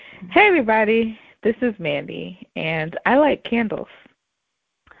Hey everybody, this is Mandy, and I like candles.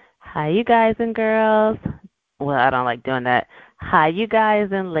 Hi, you guys and girls. Well, I don't like doing that. Hi, you guys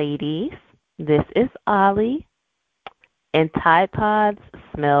and ladies. This is Ollie, and Tide Pods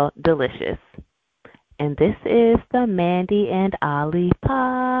smell delicious. And this is the Mandy and Ollie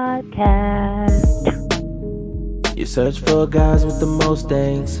podcast. You search for guys with the most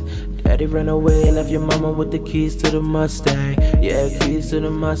things. Daddy ran away, left your mama with the keys to the Mustang. Yeah, keys to the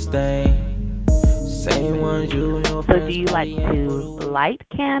Mustang. Same ones you and your So, do friends you like probably ain't put to away. light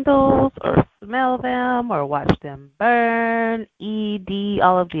candles or smell them or watch them burn?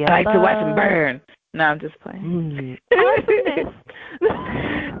 All of the I like to watch them above? burn. No, I'm just playing. Arsonist. We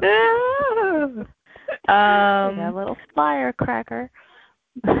got a um, little firecracker.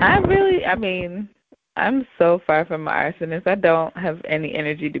 I'm so far from an arsonist. I don't have any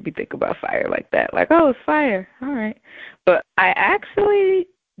energy to be thinking about fire like that. Like, oh, it's fire. All right. But I actually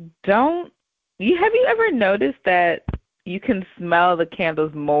don't. Have you ever noticed that you can smell the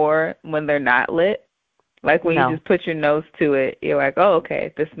candles more when they're not lit? Like when you No. just put your nose to it, you're like, oh,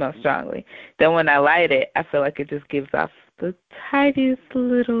 okay, this smells strongly. Then when I light it, I feel like it just gives off the tiniest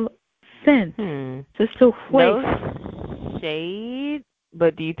little scent, Hmm. just a whiff. No shade,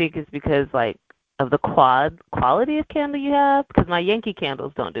 but do you think it's because like of the quality of candle you have? Because my Yankee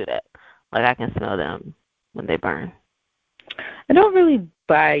candles don't do that. Like I can smell them when they burn. I don't really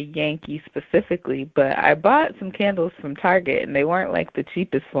buy Yankee specifically, but I bought some candles from Target, and they weren't like the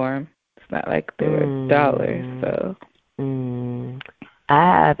cheapest form. It's not like they were dollars, Mm, so. mm.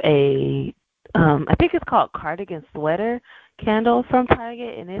 I have a I think it's called cardigan sweater candle from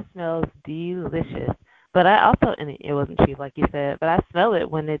Target, and it smells delicious. But I also, and it wasn't cheap like you said, but I smell it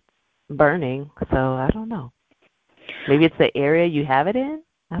when it's burning. So I don't know. Maybe it's the area you have it in.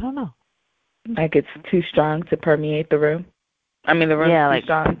 I don't know. Like it's too strong to permeate the room. I mean, the room's Yeah, too like too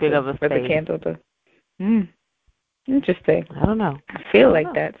strong big of a for the space. candle to. Mm, interesting. I don't know. I I feel don't like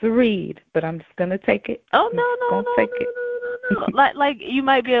know. that's a read, but I'm just gonna take it. Oh I'm no just no gonna no take no it. no no no! Like you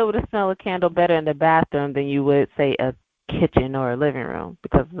might be able to smell a candle better in the bathroom than you would say a kitchen or a living room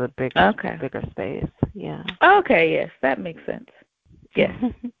because of the Okay. bigger space. Yeah. Okay. Yes, that makes sense. Yes.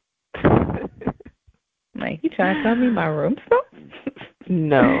 Like you trying to tell me my room smells?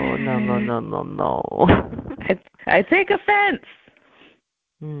 No no no no no no. I take offense.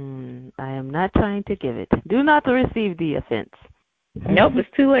 I am not trying to give it. Do not receive the offense. Nope, it's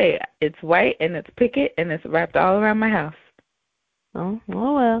too late. It's white and it's picket and it's wrapped all around my house. Oh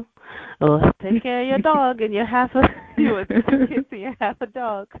well. Well, take care of your dog and your half a you with 2 kids and your half a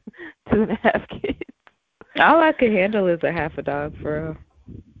dog, 2.5 kids. All I can handle is a half a dog for real.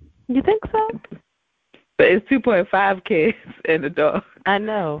 You think so? But it's 2.5 kids and a dog. I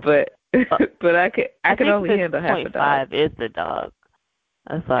know. But Uh, but I I can think only the handle half a point dog. five is the dog.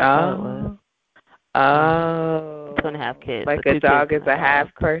 That's what I thought it was. Oh. Mm. 2.5 kids, so Like a 2 kids dog is and a a half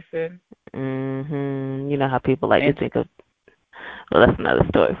dog. person. You know how people like to think Interesting. of. Well, that's another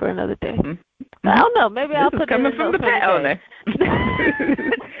story for another day. I Mm-hmm. don't know. Maybe This I'll is put it coming in from the notes for pet today. owner.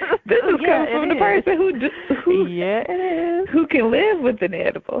 This is Yeah, coming it from the is. person who Yeah, it who can live with an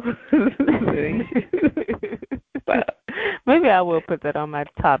animal. is. Wow. Maybe I will put that on my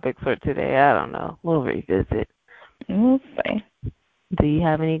topic for today. I don't know. We'll revisit. We'll see. Do you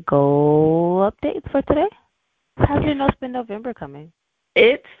have any goal updates for today? How's your No Spin November coming?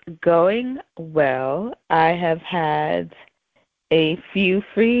 It's going well. I have had a few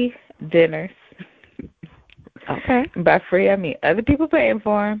free dinners. Okay. By free, I mean other people paying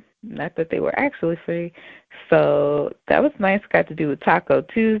for them, not that they were actually free. So that was nice. Got to do a Taco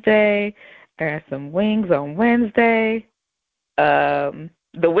Tuesday. I got some wings on Wednesday.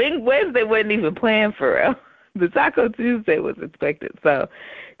 The wing Wednesday wasn't even planned for real. The Taco Tuesday was expected. So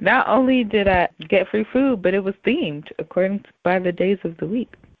not only did I get free food, but it was themed according to by the days of the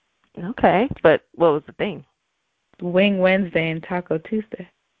week. Okay. But what was the thing? Wing Wednesday and Taco Tuesday.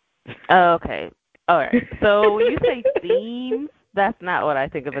 Oh, okay. All right. So when you say themes, that's not what I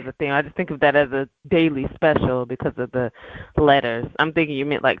think of as a theme. I just think of that as a daily special because of the letters. I'm thinking you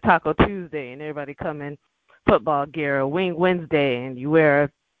meant like Taco Tuesday and everybody come in football gear, or Wing Wednesday, and you wear,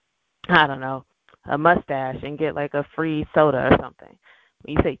 I don't know, a mustache and get like a free soda or something.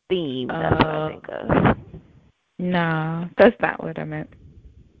 When you say theme, that's what I think of. No, that's not what I meant.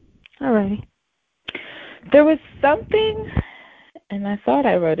 Alrighty. There was something, and I thought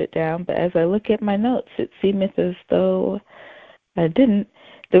I wrote it down, but as I look at my notes, it seems as though I didn't.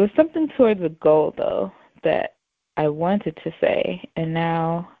 There was something towards a goal, though, that I wanted to say, and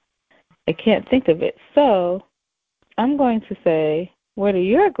now I can't think of it. So I'm going to say, what are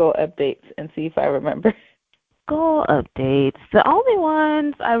your goal updates, and see if I remember. goal updates. The only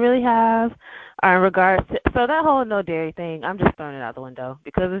ones I really have are in regards to that whole no dairy thing. I'm just throwing it out the window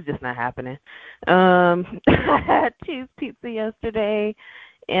because it's just not happening. I had cheese pizza yesterday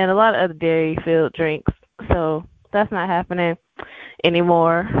and a lot of other dairy filled drinks, so that's not happening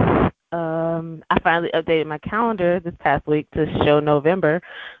anymore. I finally updated my calendar this past week to show November,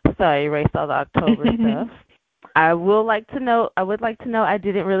 so I erased all the October stuff. I would like to know I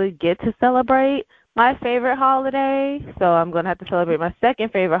didn't really get to celebrate my favorite holiday, so I'm going to have to celebrate my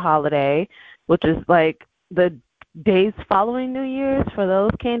second favorite holiday, which is like the days following New Year's for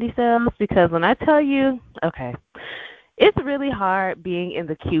those candy sales, because when I tell you, okay, it's really hard being in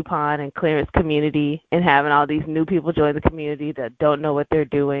the coupon and clearance community and having all these new people join the community that don't know what they're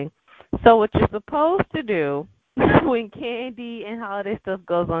doing. So what you're supposed to do when candy and holiday stuff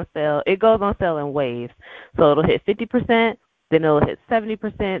goes on sale, it goes on sale in waves. So it'll hit 50%, then it'll hit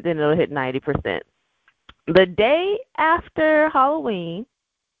 70%, then it'll hit 90%. The day after Halloween,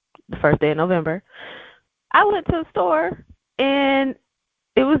 the first day of November, I went to the store and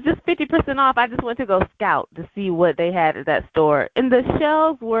it was just 50% off. I just went to go scout to see what they had at that store, and the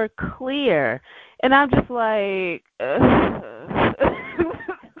shelves were clear. And I'm just like,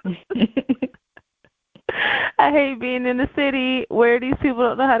 I hate being in the city where these people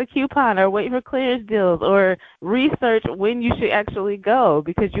don't know how to coupon or wait for clearance deals or research when you should actually go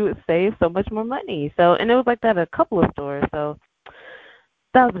because you would save so much more money. So, and it was like that at a couple of stores. So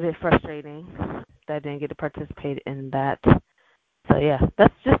that was a bit frustrating that I didn't get to participate in that. So yeah,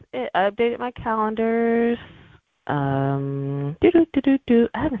 that's just it. I updated my calendars. I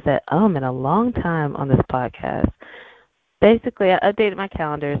haven't said in a long time on this podcast. Basically, I updated my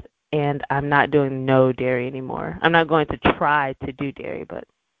calendars, and I'm not doing no dairy anymore. I'm not going to try to do dairy, but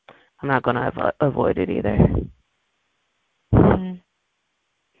I'm not going to avoid it either.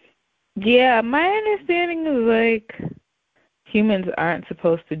 Yeah, my understanding is like humans aren't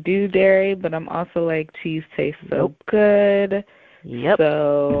supposed to do dairy, but I'm also like cheese tastes so good. Yep.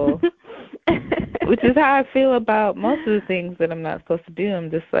 So, which is how I feel about most of the things that I'm not supposed to do. I'm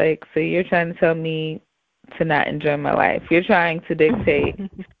just like, so you're trying to tell me to not enjoy my life. You're trying to dictate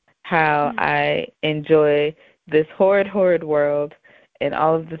how I enjoy this horrid world and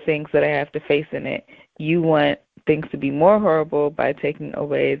all of the things that I have to face in it. You want things to be more horrible by taking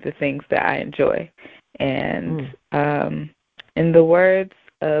away the things that I enjoy. And in the words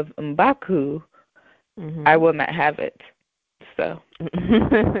of M'Baku, I will not have it. So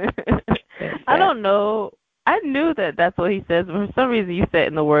I don't know. I knew that that's what he says, but for some reason you said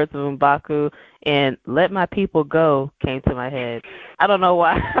in the words of M'Baku, and "let my people go" came to my head. I don't know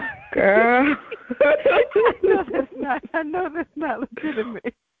why. Girl. I know that's not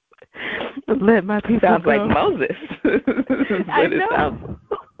legitimate. Let my people sounds go. Like Moses. I know.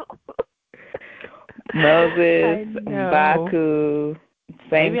 Moses, M'Baku,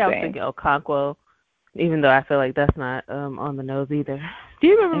 same Maybe I was thinking Okonkwo, even though I feel like that's not on the nose either. Do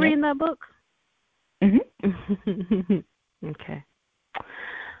you remember reading that book? Okay.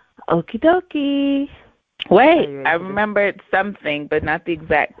 Okie dokie. Wait, I remembered something, but not the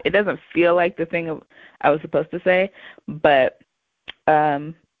exact. It doesn't feel like the thing I was supposed to say, but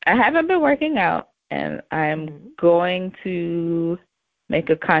I haven't been working out, and I'm going to make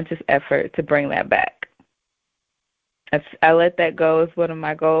a conscious effort to bring that back. I let that go as one of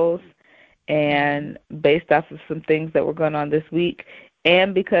my goals, and based off of some things that were going on this week,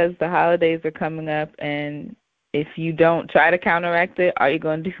 and because the holidays are coming up, and if you don't try to counteract it, all you're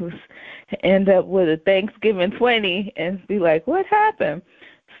going to do is end up with a Thanksgiving 20 and be like, what happened?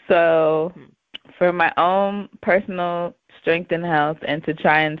 So for my own personal strength and health, and to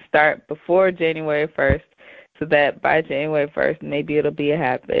try and start before January 1st so that by January 1st, maybe it'll be a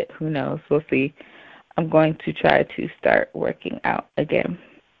habit. Who knows? We'll see. I'm going to try to start working out again.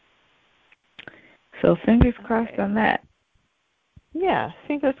 So fingers crossed on that. Yeah,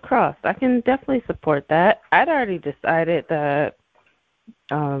 fingers crossed. I can definitely support that. I'd already decided that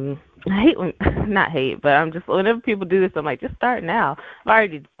I hate when, not hate, but I'm just, whenever people do this, I'm like, just start now. I've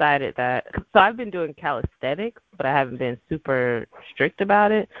already decided that. So I've been doing calisthenics, but I haven't been super strict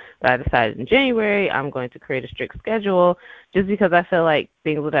about it. But I decided in January I'm going to create a strict schedule just because I feel like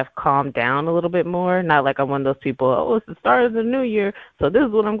things would have calmed down a little bit more. Not like I'm one of those people, oh, it's the start of the new year, so this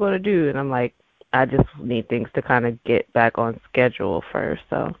is what I'm going to do. And I'm like, I just need things to kind of get back on schedule first.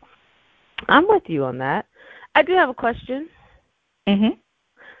 So I'm with you on that. I do have a question.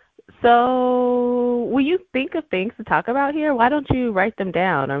 So when you think of things to talk about here, why don't you write them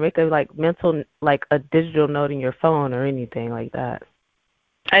down or make a mental, a digital note in your phone or anything like that?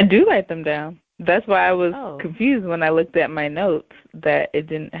 I do write them down. That's why I was confused when I looked at my notes that it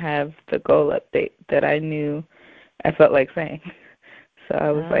didn't have the goal update that I knew I felt like saying. So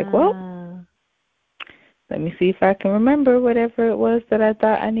I was like, well, let me see if I can remember whatever it was that I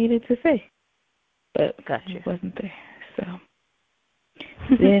thought I needed to say. But it wasn't there. So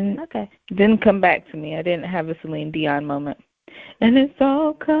didn't come back to me. I didn't have a Celine Dion moment. And it's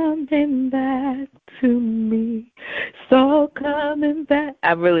all coming back to me. It's all coming back.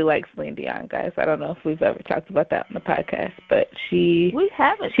 I really like Celine Dion, guys. I don't know if we've ever talked about that on the podcast, but she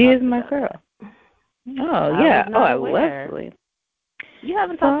is my girl. Oh, yeah. I love Celine. You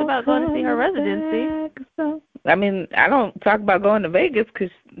haven't talked about going to see her residency. I mean, I don't talk about going to Vegas because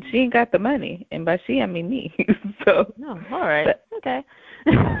she ain't got the money. And by she, I mean me. So. No, all right. Okay.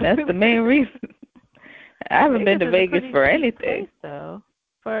 That's the main reason. I haven't been to Vegas for anything. Place, though.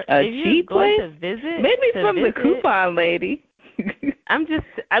 For a cheap place? To visit, maybe from the coupon lady.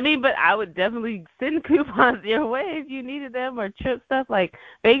 But I would definitely send coupons your way if you needed them or trip stuff. Like,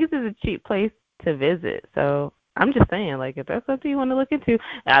 Vegas is a cheap place to visit. So I'm just saying, like, if that's something you want to look into.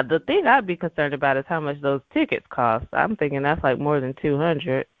 The thing I'd be concerned about is how much those tickets cost. I'm thinking that's like more than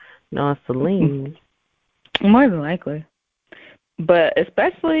 $200. No, Celine. More than likely. But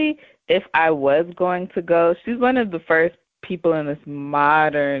especially if I was going to go, she's one of the first people in this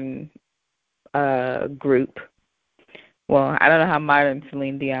modern group. Well, I don't know how modern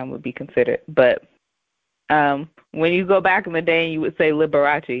Celine Dion would be considered, but when you go back in the day and you would say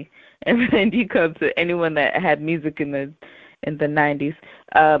Liberace, and then you come to anyone that had music in the 90s,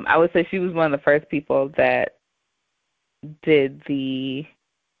 I would say she was one of the first people that did the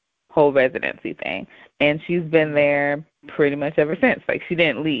whole residency thing, and she's been there pretty much ever since. Like, she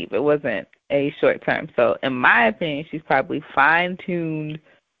didn't leave. It wasn't a short term. So in my opinion, she's probably fine-tuned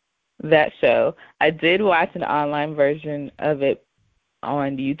that show. I did watch an online version of it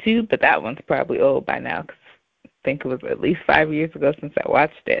on YouTube, but that one's probably old by now because I think it was at least 5 years ago since I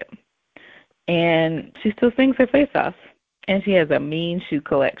watched it. And she still sings her face off. And she has a mean shoe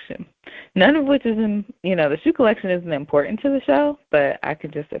collection. None of which is the shoe collection isn't important to the show, but I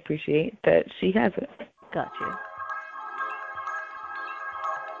can just appreciate that she has it. Gotcha.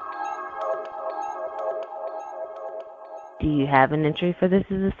 Do you have an entry for This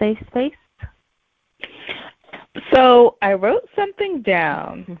Is a Safe Space? So I wrote something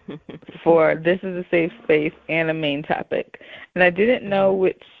down for This Is a Safe Space and a main topic, and I didn't know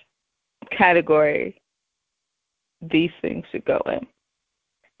which category these things should go in.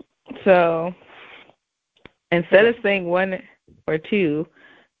 So instead of saying one or two,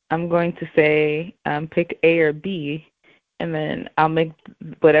 I'm going to say pick A or B, and then I'll make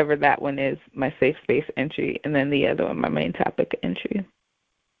whatever that one is my safe space entry, and then the other one my main topic entry.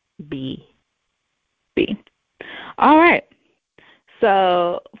 B. All right.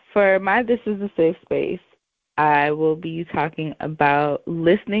 So for my This Is a Safe Space, I will be talking about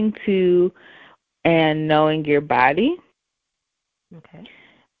listening to and knowing your body. Okay.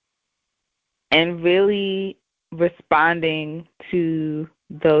 And really responding to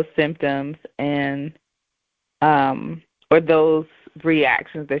those symptoms and or those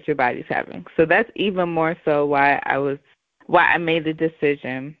reactions that your body's having. So that's even more so why I made the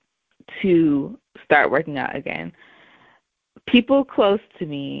decision to start working out again. People close to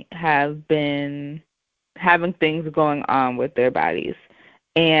me have been having things going on with their bodies.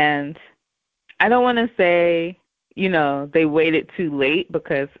 And I don't want to say, they waited too late,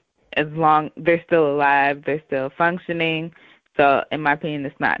 because as long they're still alive, they're still functioning. So in my opinion,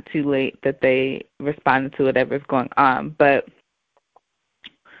 it's not too late that they responded to whatever's going on. But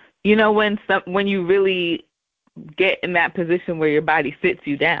when you really get in that position where your body sits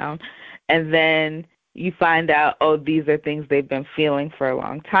you down, and then you find out, oh, these are things they've been feeling for a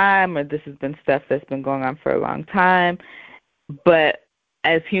long time, or this has been stuff that's been going on for a long time. But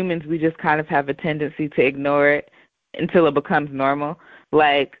as humans, we just kind of have a tendency to ignore it until it becomes normal.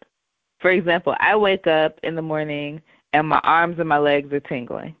 Like, for example, I wake up in the morning and my arms and my legs are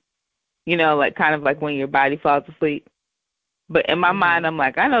tingling. Kind of like when your body falls asleep. But in my mind, I'm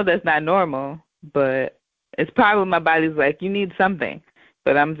like, I know that's not normal, but it's probably my body's like, you need something.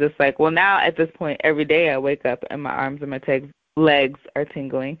 But I'm just like, well, now at this point, every day I wake up and my arms and my legs are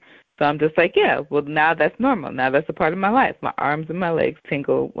tingling. So I'm just like, yeah, well, now that's normal. Now that's a part of my life. My arms and my legs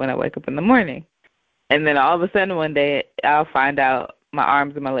tingle when I wake up in the morning. And then all of a sudden one day I'll find out my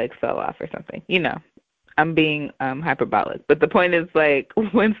arms and my legs fell off or something. I'm being hyperbolic. But the point is, like,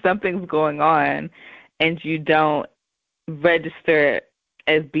 when something's going on and you don't register it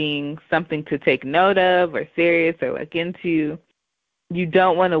as being something to take note of or serious or look into, you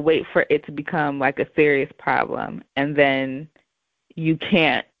don't want to wait for it to become like a serious problem, and then you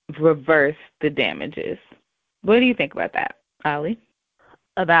can't reverse the damages. What do you think about that, Ollie?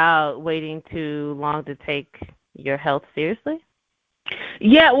 About waiting too long to take your health seriously?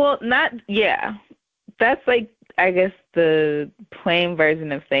 Yeah, well, not yeah. That's like I guess the plain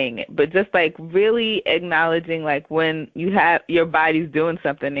version of saying it, but just like really acknowledging like when you have your body's doing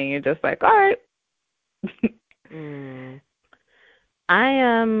something and you're just like, all right. Mm. I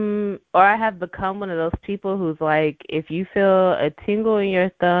am, or I have become one of those people who's like, if you feel a tingle in your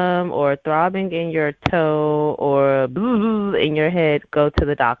thumb or throbbing in your toe or boo in your head, go to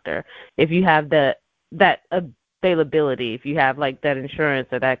the doctor. If you have that availability, if you have like that insurance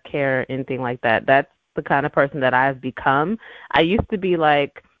or that care, anything like that, that's the kind of person that I've become. I used to be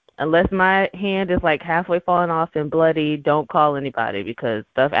like, unless my hand is like halfway falling off and bloody, don't call anybody because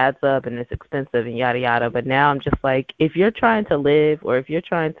stuff adds up and it's expensive and yada yada. But now I'm just like, if you're trying to live or if you're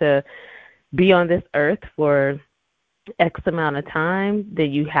trying to be on this earth for X amount of time,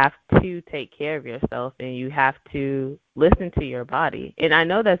 then you have to take care of yourself and you have to listen to your body. And I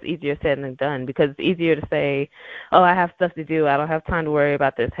know that's easier said than done because it's easier to say, oh, I have stuff to do. I don't have time to worry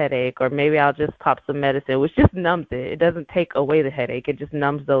about this headache, or maybe I'll just pop some medicine, which just numbs it. It doesn't take away the headache. It just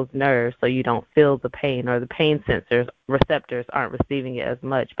numbs those nerves so you don't feel the pain, or the pain sensors, receptors aren't receiving it as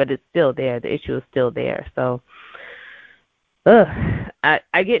much, but it's still there. The issue is still there. So ugh,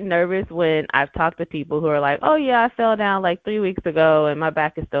 I get nervous when I've talked to people who are like, oh yeah, I fell down like 3 weeks ago and my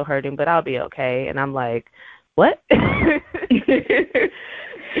back is still hurting, but I'll be okay. And I'm like, what? Exactly.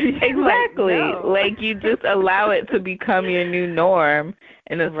 Like, no. Like you just allow it to become your new norm,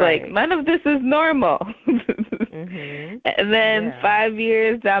 and it's Right. like none of this is normal. Mhm. And then Yeah. 5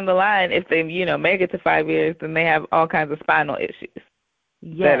 years down the line, if they make it to 5 years, then they have all kinds of spinal issues that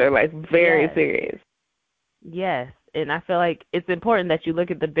Yes. are like very Yes. serious. Yes. And I feel like it's important that you look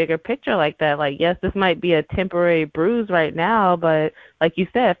at the bigger picture like that. Like, yes, this might be a temporary bruise right now, but like you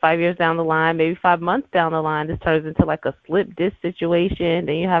said, 5 years down the line, maybe 5 months down the line, this turns into like a slip disc situation.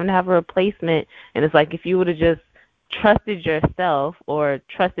 Then you having to have a replacement. And it's like if you would have just trusted yourself or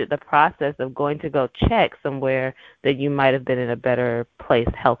trusted the process of going to go check somewhere, that you might have been in a better place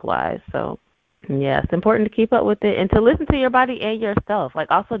health wise. So yeah, it's important to keep up with it and to listen to your body and yourself.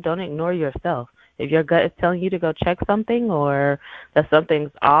 Like also don't ignore yourself. If your gut is telling you to go check something or that something's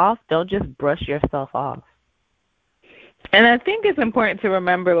off, don't just brush yourself off. And I think it's important to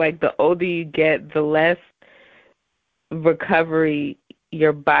remember, like, the older you get, the less recovery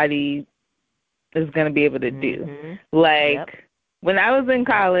your body is going to be able to do. Mhm. Like, Yep. when I was in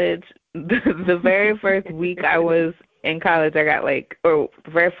college, the very first week I was in college, I got like, or the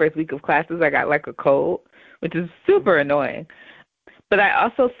very first week of classes, I got like a cold, which is super annoying. But I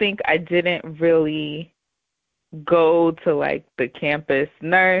also think I didn't really go to like the campus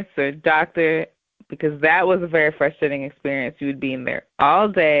nurse or doctor because that was a very frustrating experience. You would be in there all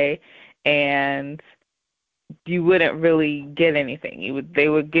day and you wouldn't really get anything. They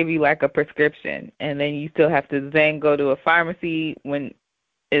would give you like a prescription and then you still have to then go to a pharmacy when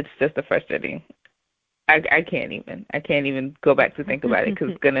it's just a frustrating. I can't even go back to think about it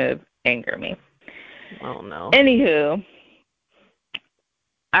because it's gonna anger me. Oh no. Anywho,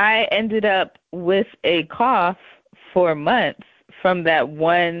 I ended up with a cough for months from that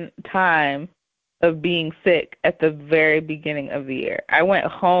one time of being sick at the very beginning of the year. I went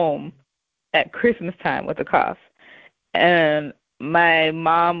home at Christmas time with a cough. And my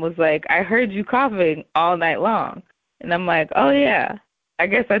mom was like, I heard you coughing all night long. And I'm like, oh, yeah, I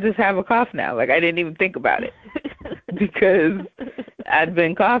guess I just have a cough now. Like, I didn't even think about it because I'd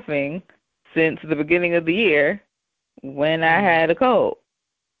been coughing since the beginning of the year when I had a cold,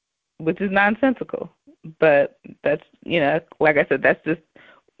 which is nonsensical. But that's, like I said, that's just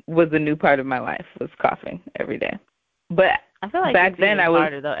was a new part of my life, was coughing every day. But I feel like back it's then even I was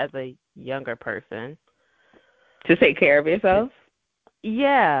harder though as a younger person. to take care of yourself.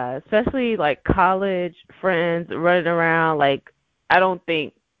 Yeah, especially like college friends running around. Like, I don't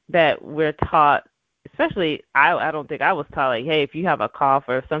think that we're taught, especially I don't think I was taught like, hey, if you have a cough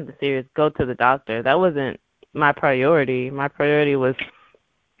or something serious, go to the doctor. That wasn't my priority. My priority was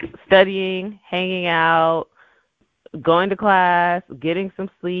studying, hanging out, going to class, getting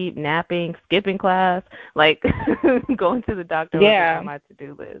some sleep, napping, skipping class. Like, going to the doctor wasn't Yeah. on my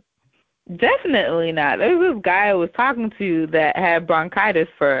to-do list. Definitely not. There was this guy I was talking to that had bronchitis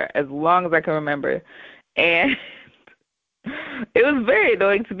for as long as I can remember. And it was very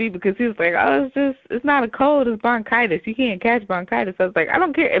annoying to me because he was like, oh, it's not a cold, it's bronchitis. You can't catch bronchitis. I was like, I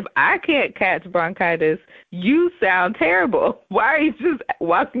don't care. If I can't catch bronchitis, you sound terrible. Why are you just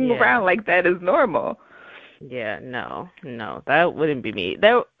walking around like that is normal? Yeah, no, that wouldn't be me.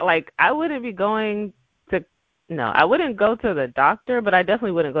 I wouldn't be going to no, I wouldn't go to the doctor, but I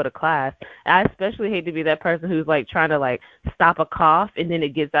definitely wouldn't go to class. I especially hate to be that person who's like trying to like stop a cough and then it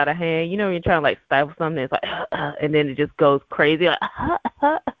gets out of hand. You know, when you're trying to like stifle something, it's like, and then it just goes crazy.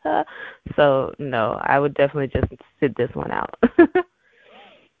 Like, so no, I would definitely just sit this one out.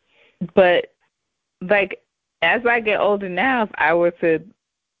 But like as I get older now, if I were to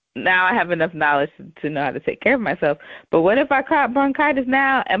now I have enough knowledge to know how to take care of myself. But what if I caught bronchitis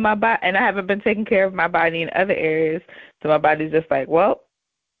now and and I haven't been taking care of my body in other areas, so my body's just like, well,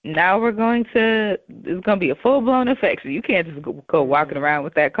 now it's going to be a full blown infection. You can't just go walking around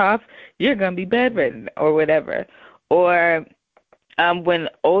with that cough. You're going to be bedridden or whatever. Or when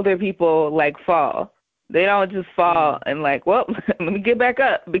older people like fall, they don't just fall and like, well, let me get back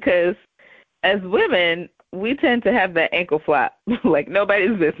up, because as women, we tend to have that ankle flop like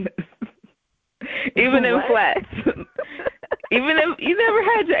nobody's business. Even in flats. Even if you never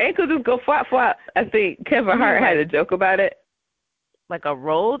had your ankle just go flop flop. I think Kevin Hart had a joke about it. Like a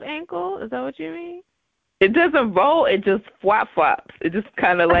rolled ankle? Is that what you mean? It doesn't roll, it just flop flops. It just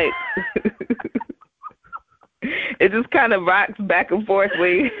kind of like it just kind of rocks back and forth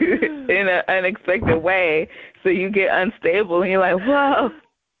in an unexpected way, so you get unstable and you're like, whoa.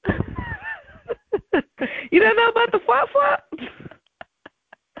 You don't know about the flop flop?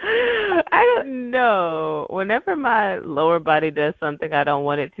 I don't know. Whenever my lower body does something I don't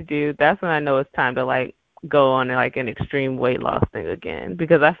want it to do, that's when I know it's time to like go on like an extreme weight loss thing again.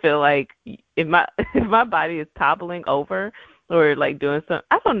 Because I feel like if my body is toppling over or like doing something,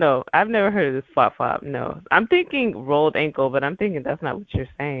 I don't know. I've never heard of this flop flop. No, I'm thinking rolled ankle, but I'm thinking that's not what you're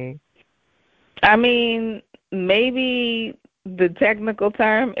saying. I mean, maybe the technical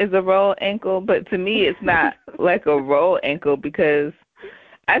term is a rolled ankle, but to me it's not like a rolled ankle, because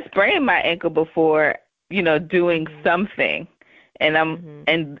I sprained my ankle before, doing something, and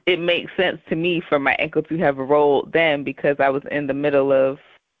and it makes sense to me for my ankle to have rolled then, because I was in the middle of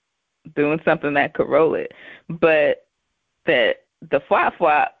doing something that could roll it. But the flop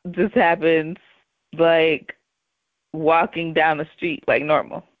flop just happens like walking down the street like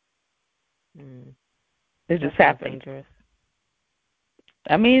normal. It just happens. Dangerous.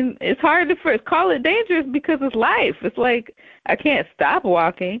 I mean, it's hard to first call it dangerous because it's life. It's like I can't stop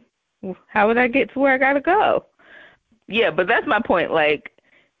walking. How would I get to where I got to go? Yeah, but that's my point. Like,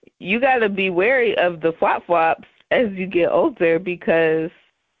 you got to be wary of the flop-flops as you get older, because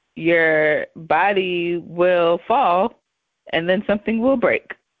your body will fall and then something will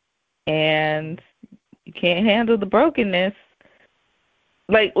break. And you can't handle the brokenness.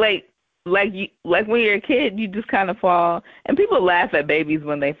 Like when you're a kid, you just kind of fall, and people laugh at babies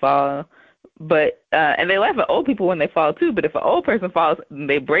when they fall, but and they laugh at old people when they fall too. But if an old person falls and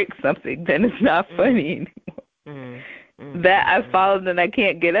they break something, then it's not funny anymore. That I've fallen and I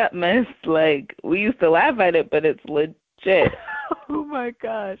can't get up, man. Like, we used to laugh at it, but it's legit. Oh my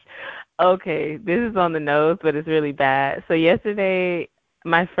gosh. Okay, this is on the nose, but it's really bad. So yesterday,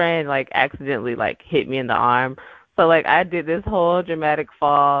 my friend like accidentally like hit me in the arm. So, like, I did this whole dramatic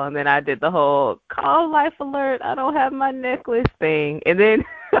fall, and then I did the whole call life alert, I don't have my necklace thing. And then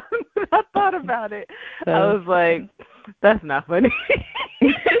I thought about it. I was like, that's not funny.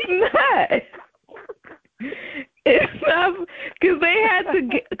 It's not. It's not, because they had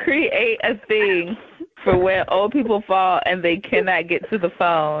to create a thing for when old people fall and they cannot get to the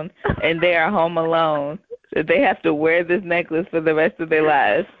phone and they are home alone. So they have to wear this necklace for the rest of their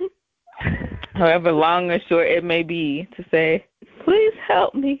lives. However long or short it may be, to say, please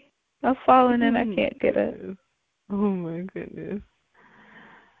help me. I've fallen and I can't get up. Oh my goodness.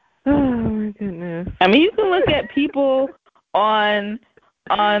 Oh my goodness. I mean, you can look at people on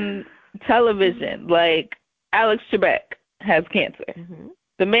television, like Alex Trebek has cancer.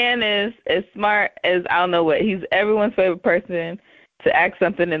 The man is as smart as I don't know what. He's everyone's favorite person to ask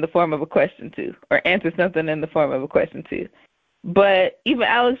something in the form of a question to, or answer something in the form of a question to. But even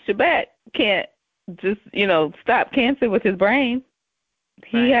Alex Trebek can't just, stop cancer with his brain.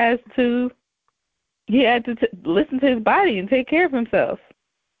 He had to listen to his body and take care of himself.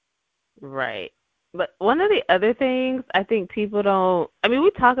 Right. But one of the other things I think people don't, I mean,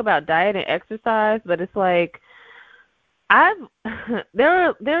 we talk about diet and exercise, but it's like,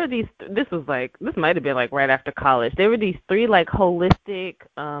 there are these, this might have been like right after college, there were these 3 like holistic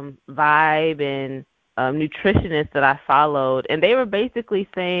vibe and nutritionists that I followed, and they were basically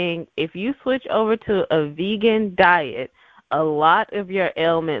saying if you switch over to a vegan diet, a lot of your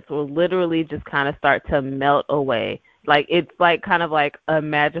ailments will literally just kind of start to melt away. Like, it's like kind of like a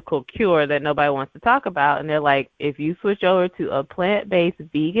magical cure that nobody wants to talk about. And they're like, if you switch over to a plant-based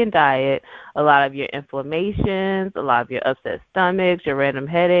vegan diet, a lot of your inflammations, a lot of your upset stomachs, your random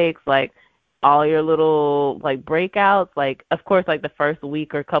headaches, like, all your little like breakouts, like of course like the first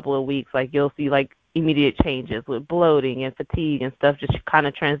week or couple of weeks, like you'll see like immediate changes with bloating and fatigue and stuff, just kind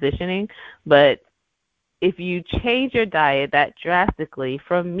of transitioning. But if you change your diet that drastically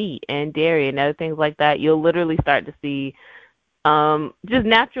from meat and dairy and other things like that, you'll literally start to see just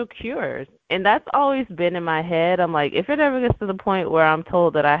natural cures. And that's always been in my head. I'm like, if it ever gets to the point where I'm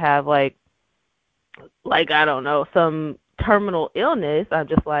told that I have like I don't know, some terminal illness, I'm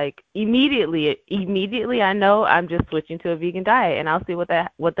just like immediately I know I'm just switching to a vegan diet, and I'll see what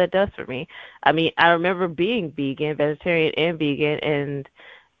that does for me. I mean, I remember being vegan, vegetarian and vegan, and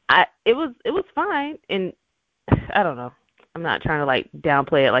it was fine. And I don't know. I'm not trying to like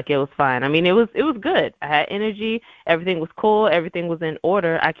downplay it like it was fine. I mean, it was good. I had energy, everything was cool, everything was in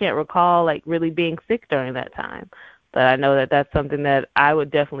order. I can't recall like really being sick during that time. But I know that that's something that I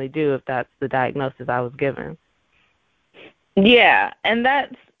would definitely do if that's the diagnosis I was given. Yeah, and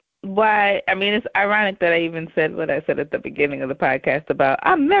that's why, I mean, it's ironic that I even said what I said at the beginning of the podcast about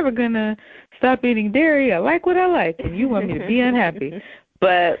I'm never going to stop eating dairy. I like what I like, and you want me to be unhappy.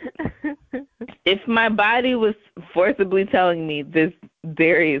 But if my body was forcibly telling me this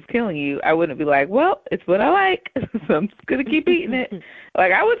dairy is killing you, I wouldn't be like, well, it's what I like, so I'm just going to keep eating it.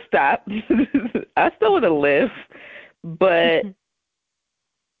 Like, I would stop. I still want to live. But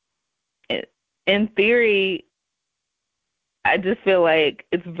in theory, I just feel like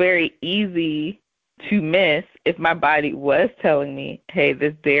it's very easy to miss if my body was telling me, hey,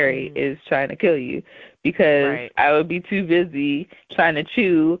 this dairy is trying to kill you, because I would be too busy trying to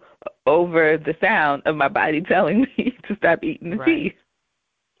chew over the sound of my body telling me to stop eating the cheese.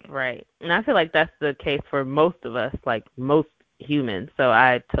 Right. And I feel like that's the case for most of us, like most humans. So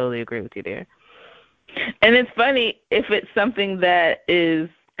I totally agree with you there. And it's funny, if it's something that is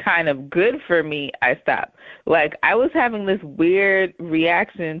kind of good for me, I stop. Like, I was having this weird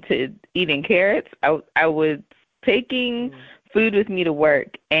reaction to eating carrots. I was taking food with me to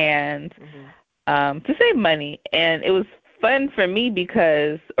work and to save money, and it was fun for me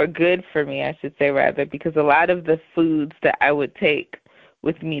because, or good for me, I should say rather, because a lot of the foods that I would take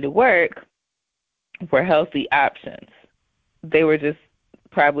with me to work were healthy options. They were just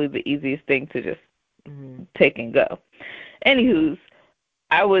probably the easiest thing to just take and go. Anywho's,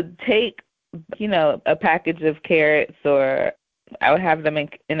 I would take, a package of carrots, or I would have them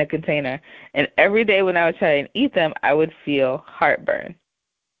in a container, and every day when I would try and eat them, I would feel heartburn.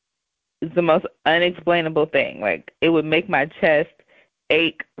 It's the most unexplainable thing. Like, it would make my chest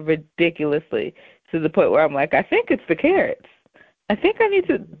ache ridiculously to the point where I'm like, I think it's the carrots. I think I need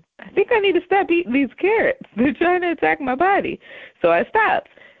to stop eating these carrots. They're trying to attack my body. So I stopped.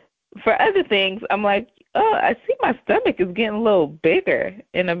 For other things, I'm like, oh, I see my stomach is getting a little bigger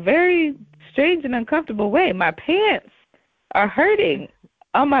in a very strange and uncomfortable way. My pants are hurting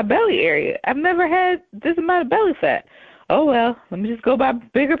on my belly area. I've never had this amount of belly fat. Oh, well, let me just go buy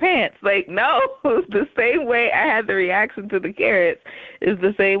bigger pants. Like, no, the same way I had the reaction to the carrots is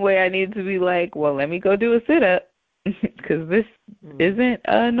the same way I need to be like, well, let me go do a sit-up because this isn't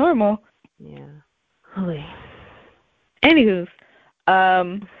normal. Yeah. Holy. Anywho,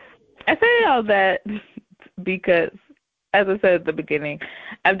 I say all that because, as I said at the beginning,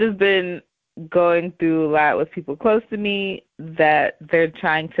 I've just been going through a lot with people close to me that they're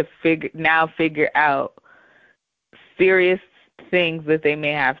trying to figure out serious things that they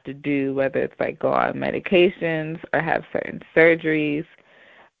may have to do, whether it's like go on medications or have certain surgeries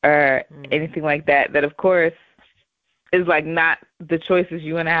or anything like that, that of course is like not the choices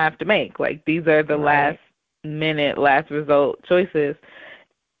you want to have to make. Like, these are the last minute, last result choices.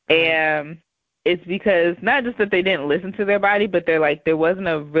 And it's because not just that they didn't listen to their body, but they're like, there wasn't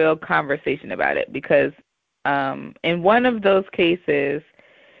a real conversation about it. Because in one of those cases,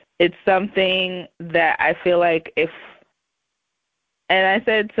 it's something that I feel like and I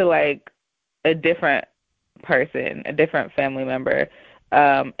said to like a different person, a different family member,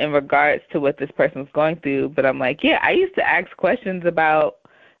 in regards to what this person was going through, but I'm like, yeah, I used to ask questions about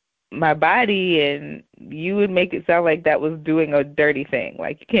my body, and you would make it sound like that was doing a dirty thing.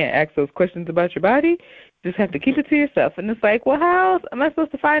 Like, you can't ask those questions about your body. You just have to keep it to yourself. And it's like, well, how else am I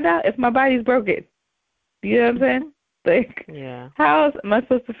supposed to find out if my body's broken? You know what I'm saying? Like, how else am I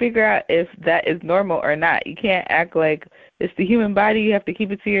supposed to figure out if that is normal or not? You can't act like it's the human body. You have to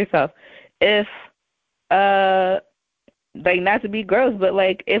keep it to yourself. If, like, not to be gross, but,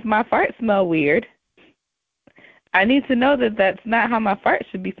 like, if my farts smell weird, I need to know that that's not how my farts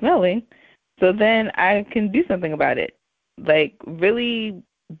should be smelling, so then I can do something about it. Like, really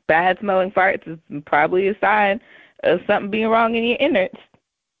bad smelling farts is probably a sign of something being wrong in your innards.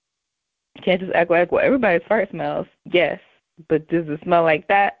 You can't just act like, well, everybody's fart smells. Yes, but does it smell like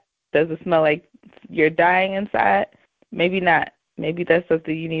that? Does it smell like you're dying inside? Maybe not. Maybe that's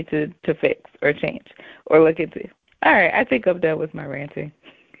something you need to fix or change or look into. All right, I think I'm done with my ranting.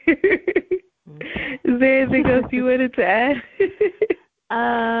 Is there anything else you wanted to add?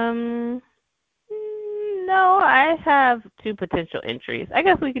 No, I have 2 potential entries. I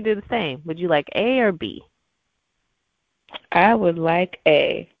guess we could do the same. Would you like A or B? I would like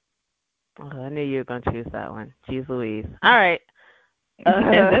A. Oh, I knew you were going to choose that one. Jeez Louise. All right.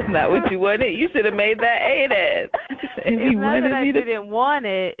 And that's not what you wanted. You should have made that A then. It's not that I didn't want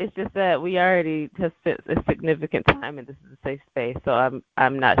it. It's just that we already have spent a significant time, and this is a safe space. So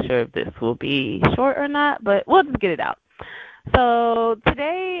I'm not sure if this will be short or not, but we'll just get it out. So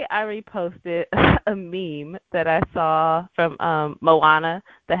today I reposted a meme that I saw from Moana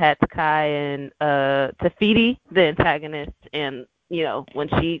that had Takai and Tafiti, the antagonist, and when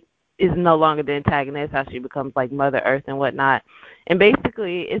she is no longer the antagonist, how she becomes like Mother Earth and whatnot. And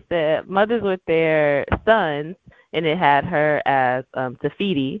basically, it's the mothers with their sons, and it had her as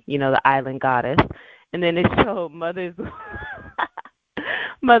Tafiti, the island goddess, and then it showed mothers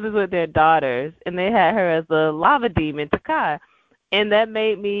mothers with their daughters, and they had her as the lava demon Takai. And that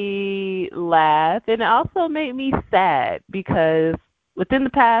made me laugh, and it also made me sad because within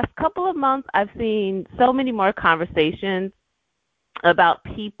the past couple of months, I've seen so many more conversations about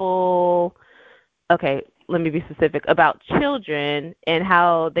people, okay, let me be specific, about children and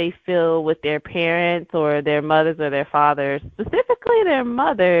how they feel with their parents or their mothers or their fathers, specifically their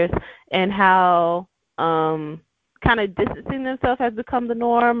mothers, and how kind of distancing themselves has become the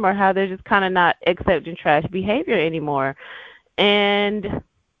norm, or how they're just kind of not accepting trash behavior anymore. And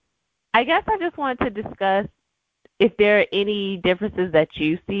I guess I just wanted to discuss if there are any differences that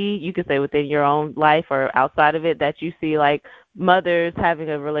you see, you could say within your own life or outside of it, that you see like mothers having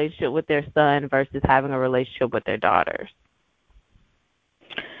a relationship with their son versus having a relationship with their daughters.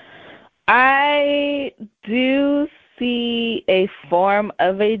 I do see a form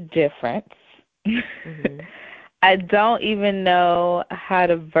of a difference. Mm-hmm. I don't even know how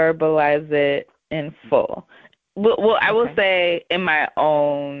to verbalize it in full. Well, I will say in my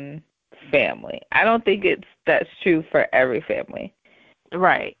own family. I don't think that's true for every family.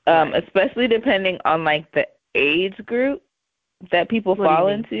 Right. Especially depending on like the age group that people fall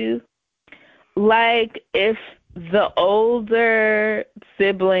into. Like if the older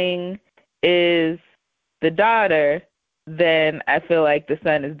sibling is the daughter, then I feel like the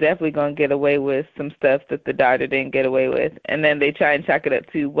son is definitely going to get away with some stuff that the daughter didn't get away with. And then they try and chalk it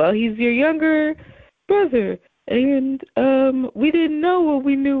up to, well, he's your younger brother. And we didn't know what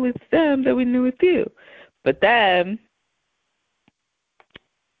we knew with them that we knew with you. But then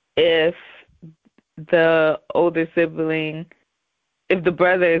if the older sibling, if the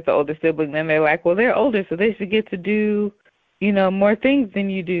brother is the older sibling, then they're like, well, they're older, so they should get to do, more things than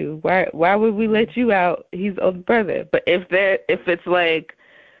you do. Why would we let you out? He's older brother. But if it's like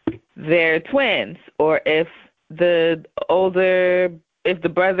they're twins, or if the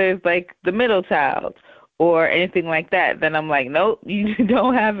brother is like the middle child, or anything like that, then I'm like, nope, you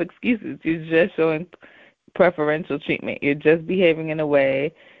don't have excuses. You're just showing preferential treatment. You're just behaving in a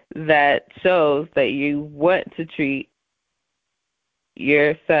way that shows that you want to treat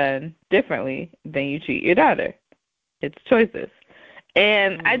your son differently than you treat your daughter. It's choices.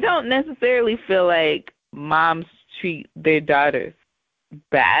 And I don't necessarily feel like moms treat their daughters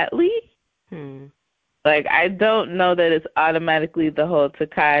badly. Like, I don't know that it's automatically the whole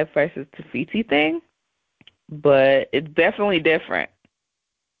Takai versus Tafiti thing. But it's definitely different.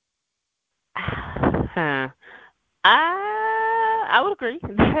 I would agree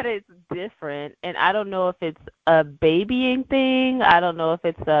that it's different, and I don't know if it's a babying thing. I don't know if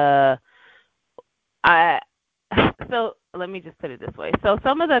it's so let me just put it this way. So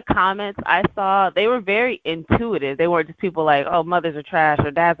some of the comments I saw, they were very intuitive. They weren't just people like, oh, mothers are trash,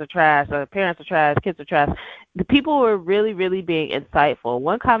 or dads are trash, or parents are trash, kids are trash. The people were really, really being insightful.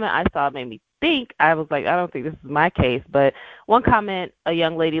 One comment I saw made me think, I was like, I don't think this is my case, but one comment a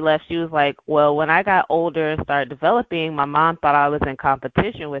young lady left, she was like, well, when I got older and started developing, my mom thought I was in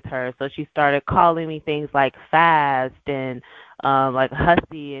competition with her, so she started calling me things like fast and like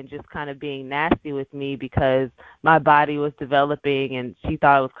hussy, and just kind of being nasty with me because my body was developing and she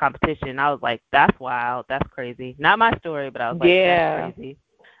thought it was competition. I was like, that's wild, that's crazy. Not my story, but I was like, that's crazy.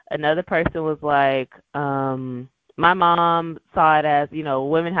 Another person was like, my mom saw it as,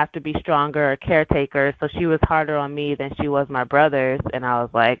 women have to be stronger or caretakers, so she was harder on me than she was my brothers. And I was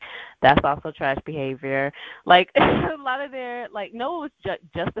like, that's also trash behavior. Like, a lot of their, like, no one was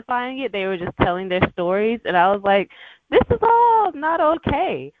justifying it. They were just telling their stories. And I was like, this is all not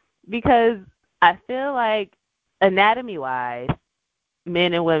okay. Because I feel like anatomy-wise,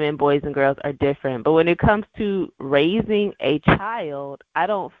 men and women, boys and girls are different. But when it comes to raising a child, I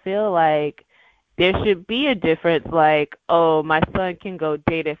don't feel like there should be a difference like, oh, my son can go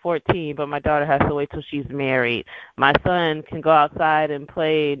date at 14, but my daughter has to wait till she's married. My son can go outside and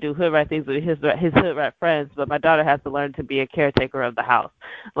play and do hood rat things with his hood rat friends, but my daughter has to learn to be a caretaker of the house.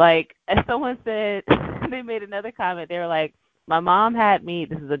 Like, as someone said, they made another comment. They were like, my mom had me,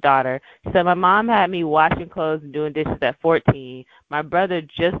 this is a daughter, she said, my mom had me washing clothes and doing dishes at 14. My brother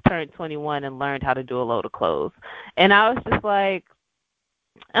just turned 21 and learned how to do a load of clothes. And I was just like,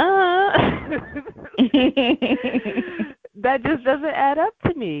 that just doesn't add up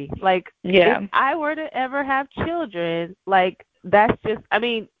to me. Like, Yeah. if I were to ever have children, like, that's just, I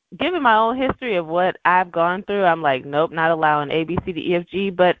mean, given my own history of what I've gone through, I'm like, nope, not allowing A, B, C, D, E, F, G,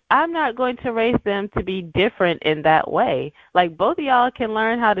 but I'm not going to raise them to be different in that way. Like, both of y'all can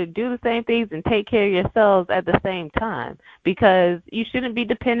learn how to do the same things and take care of yourselves at the same time, because you shouldn't be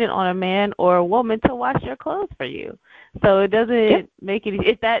dependent on a man or a woman to wash your clothes for you. So it doesn't make it,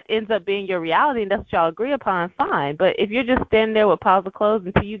 if that ends up being your reality and that's what y'all agree upon, fine. But if you're just standing there with piles of clothes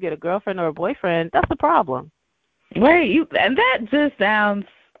until you get a girlfriend or a boyfriend, that's a problem. Right. And that just sounds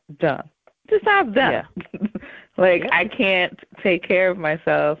dumb. Just sounds dumb. Yeah. Like, I can't take care of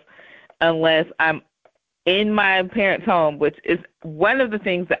myself unless I'm in my parents' home, which is one of the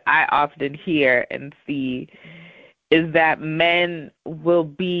things that I often hear and see, is that men will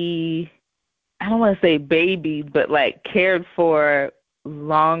be, I don't want to say babies, but like cared for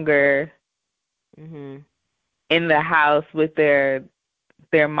longer in the house with their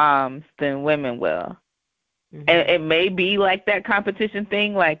moms than women will. And it may be like that competition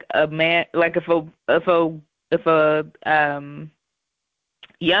thing, like a man, like if a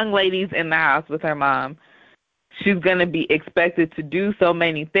young lady's in the house with her mom, she's gonna be expected to do so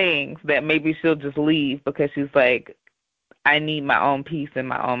many things that maybe she'll just leave because she's like, I need my own peace and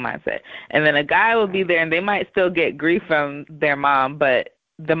my own mindset. And then a guy will be there and they might still get grief from their mom, but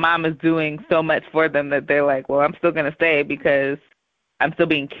the mom is doing so much for them that they're like, well, I'm still gonna stay because I'm still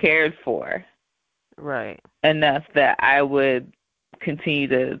being cared for. Right. Enough that I would continue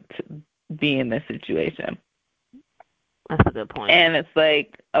to be in this situation. That's a good point. And it's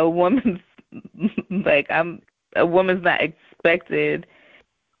like a woman's not expecting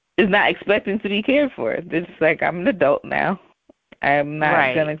to be cared for. It's like, I'm an adult now. I'm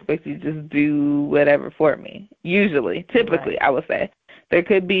not gonna expect you to just do whatever for me. Typically, I would say. There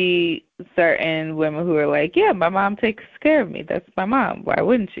could be certain women who are like, yeah, my mom takes care of me. That's my mom. Why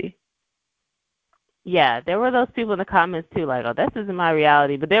wouldn't she? Yeah, there were those people in the comments too, like, oh, this isn't my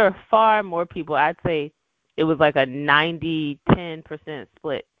reality. But there were far more people, I'd say it was like a 90-10%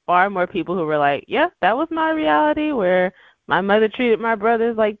 split. Far more people who were like, yeah, that was my reality, where my mother treated my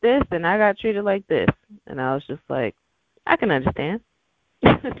brothers like this and I got treated like this. And I was just like, I can understand.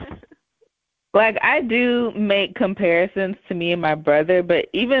 Like, I do make comparisons to me and my brother, but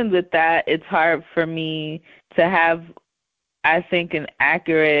even with that, it's hard for me to have, I think, an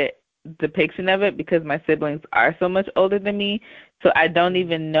accurate depiction of it because my siblings are so much older than me. So I don't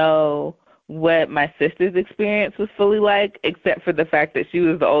even know what my sister's experience was fully like, except for the fact that she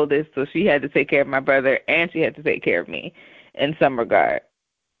was the oldest, so she had to take care of my brother and she had to take care of me in some regard.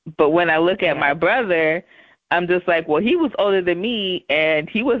 But when I look at my brother, I'm just like, well, he was older than me and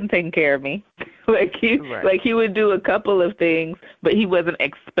he wasn't taking care of me. Like he would do a couple of things, but he wasn't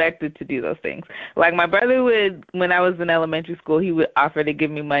expected to do those things. Like my brother would, when I was in elementary school, he would offer to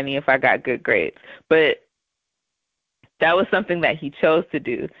give me money if I got good grades. But that was something that he chose to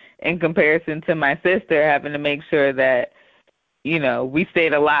do in comparison to my sister having to make sure that, you know, we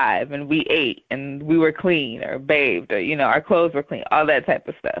stayed alive and we ate and we were clean or bathed or, you know, our clothes were clean, all that type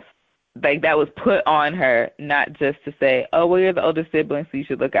of stuff. Like, that was put on her, not just to say, oh, well, you're the older sibling, so you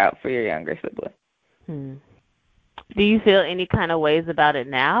should look out for your younger sibling. Do you feel any kind of ways about it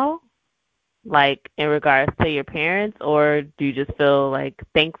now, like in regards to your parents, or do you just feel like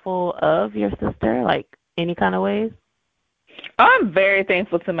thankful of your sister, like any kind of ways? I'm very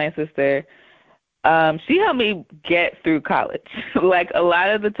thankful to my sister. She helped me get through college. Like, a lot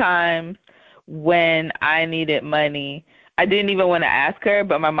of the times when I needed money, I didn't even want to ask her,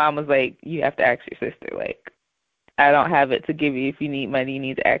 but my mom was like, you have to ask your sister. Like, I don't have it to give you. If you need money, you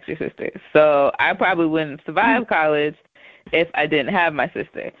need to ask your sister. So I probably wouldn't survive college if I didn't have my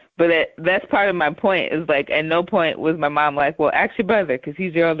sister. But that's part of my point, is like, at no point was my mom like, well, ask your brother because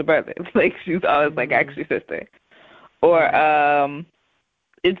he's your older brother. Like, she was always like, ask your sister. Or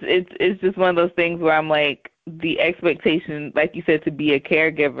it's just one of those things where I'm like, the expectation, like you said, to be a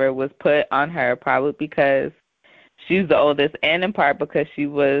caregiver was put on her probably because she's the oldest, and in part because she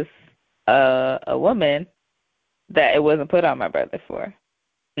was a woman. that it wasn't put on my brother for.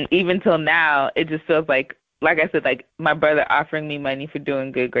 And even till now, it just feels like I said, like my brother offering me money for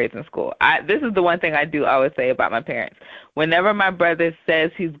doing good grades in school. This is the one thing I do always say about my parents. Whenever my brother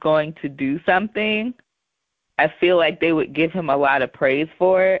says he's going to do something, I feel like they would give him a lot of praise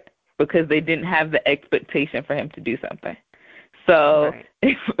for it because they didn't have the expectation for him to do something. So,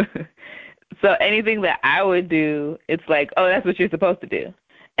 Right. so anything that I would do, it's like, oh, that's what you're supposed to do.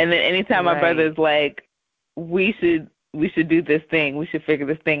 And then anytime my brother's like, we should do this thing, we should figure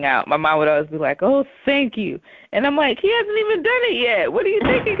this thing out, my mom would always be like, oh, thank you. And I'm like, he hasn't even done it yet. What are you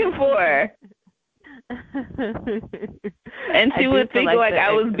thanking him for? And she would think like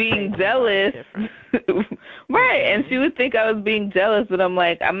I was being jealous. Right. And she would think I was being jealous, but I'm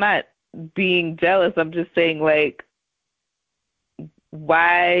like, I'm not being jealous. I'm just saying, like,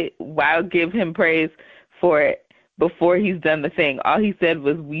 why give him praise for it before he's done the thing? All he said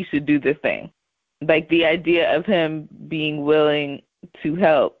was we should do this thing. Like, the idea of him being willing to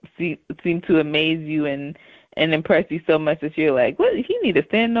help seemed to amaze you and impress you so much that you're like, what, he need a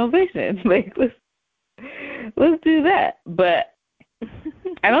standing ovation. Like, let's do that. But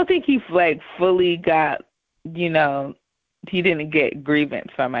I don't think he like fully got, he didn't get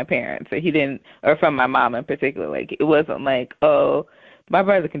grievance from my parents, or from my mom in particular. Like, it wasn't like, oh, my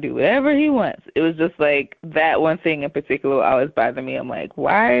brother can do whatever he wants. It was just like that one thing in particular will always bother me. I'm like,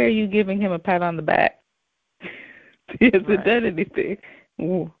 why are you giving him a pat on the back? He hasn't done anything.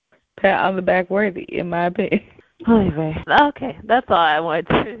 Ooh, pat on the back worthy, in my opinion. Okay, that's all I wanted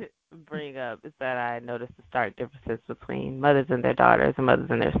to bring up, is that I noticed the stark differences between mothers and their daughters and mothers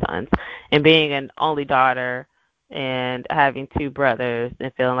and their sons. And being an only daughter and having two brothers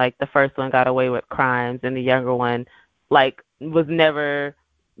and feeling like the first one got away with crimes and the younger one, like, was never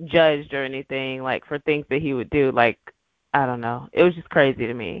judged or anything, like, for things that he would do. Like, I don't know. It was just crazy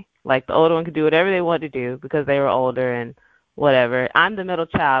to me. Like, the older one could do whatever they wanted to do because they were older and whatever. I'm the middle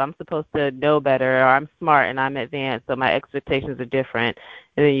child. I'm supposed to know better, or I'm smart and I'm advanced, so my expectations are different.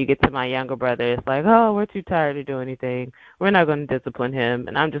 And then you get to my younger brother, it's like, oh, we're too tired to do anything. We're not going to discipline him.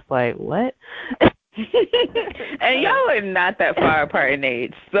 And I'm just like, what? And y'all are not that far apart in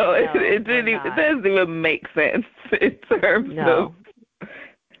age, so it doesn't even make sense in terms of.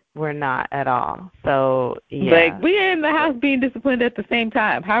 We're not at all. So, yeah. Like, we are in the house being disciplined at the same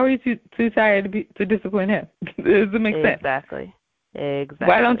time. How are you too tired to discipline him? It doesn't make sense. Exactly.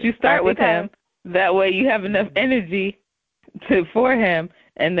 Why don't you start with him? That way you have enough energy for him,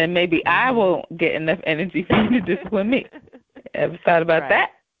 and then maybe I won't get enough energy for you to discipline me. Ever thought about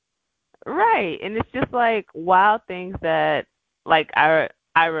that? Right. And it's just like wild things that, like,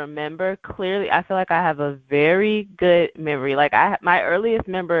 I remember clearly. I feel like I have a very good memory. Like, my earliest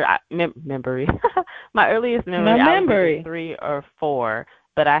memory, my earliest memory, I was 3 or 4,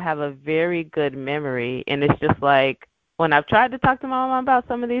 but I have a very good memory. And it's just like, when I've tried to talk to my mom about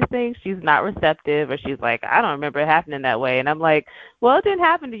some of these things, she's not receptive, or she's like, I don't remember it happening that way. And I'm like, well, it didn't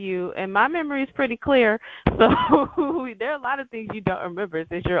happen to you, and my memory is pretty clear. So there are a lot of things you don't remember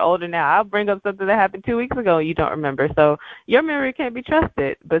since you're older now. I'll bring up something that happened 2 weeks ago and you don't remember. So your memory can't be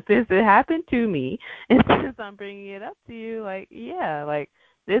trusted. But since it happened to me, and since I'm bringing it up to you, like, yeah, like,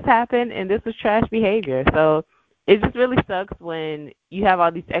 this happened and this was trash behavior. So it just really sucks when you have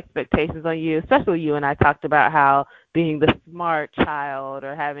all these expectations on you, especially you and I talked about how being the smart child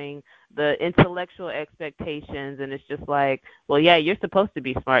or having the intellectual expectations, and it's just like, well, yeah, you're supposed to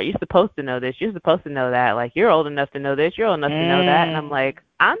be smart. You're supposed to know this. You're supposed to know that. Like, you're old enough to know this. You're old enough to know that. And I'm like,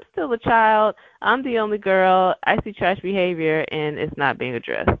 I'm still a child. I'm the only girl. I see trash behavior, and it's not being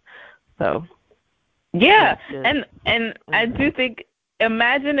addressed. So, yeah, and I do think,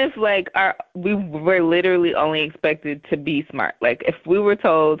 imagine if, like, we were literally only expected to be smart. Like, if we were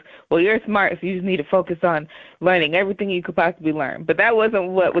told, well, you're smart, so you just need to focus on learning everything you could possibly learn. But that wasn't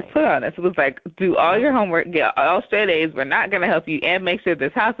what was put on us. It was like, do all your homework, get all straight A's. We're not going to help you, and make sure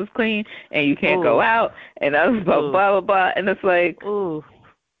this house is clean, and you can't go out, and blah, blah, blah, blah. And it's like,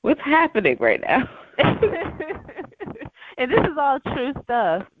 what's happening right now? And this is all true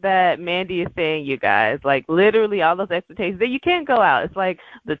stuff that Mandy is saying, you guys. Like, literally all those expectations that you can't go out. It's like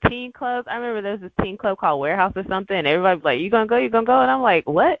the teen clubs. I remember there was this teen club called Warehouse or something, and everybody was like, you going to go? You going to go? And I'm like,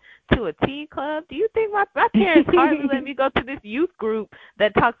 what? To a teen club? Do you think my parents hardly let me go to this youth group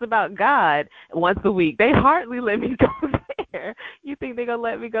that talks about God once a week? They hardly let me go there. You think they're going to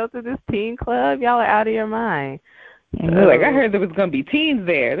let me go to this teen club? Y'all are out of your mind. So, like, I heard there was going to be teens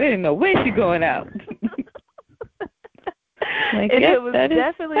there. They didn't know when she's going out. Like, and yes, it was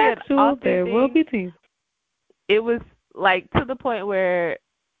definitely an awesome there thing. will be teens. It was, like, to the point where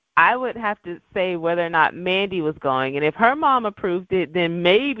I would have to say whether or not Mandy was going, and if her mom approved it, then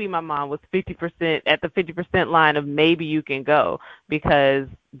maybe my mom was 50% at the 50% line of maybe you can go, because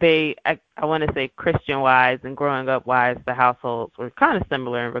I want to say Christian wise and growing up wise, the households were kind of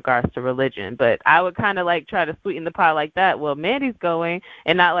similar in regards to religion, but I would kind of like try to sweeten the pot like that. Well, Mandy's going,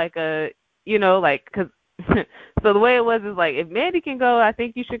 and not like like because. So the way it was is like, if Mandy can go, I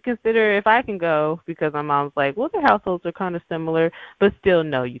think you should consider if I can go, because my mom's like, well, the households are kind of similar, but still,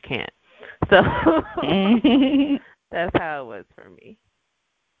 no, you can't. So that's how it was for me.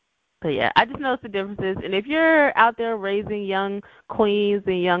 But yeah, I just noticed the differences. And if you're out there raising young queens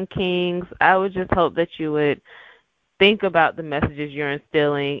and young kings, I would just hope that you would think about the messages you're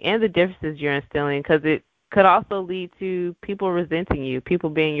instilling and the differences you're instilling, because it could also lead to people resenting you, people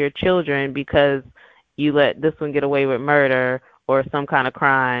being your children because you let this one get away with murder or some kind of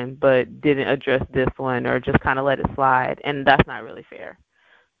crime, but didn't address this one, or just kind of let it slide. And that's not really fair.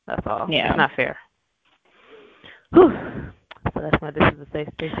 That's all. Yeah. It's not fair. Whew. So that's my This Is a Safe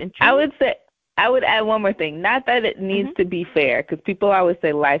Space intro. I would add one more thing. Not that it needs to be fair, because people always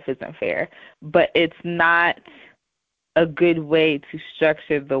say life isn't fair, but it's not a good way to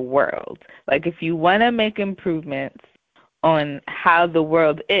structure the world. Like, if you want to make improvements on how the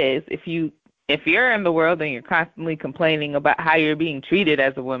world is, if you're in the world and you're constantly complaining about how you're being treated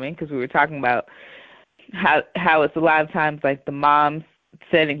as a woman, because we were talking about how it's a lot of times like the moms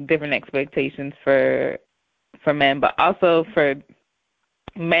setting different expectations for men, but also for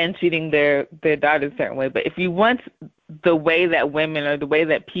men treating their daughters a certain way. But if you want the way that women or the way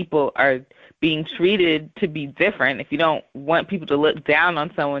that people are being treated to be different, if you don't want people to look down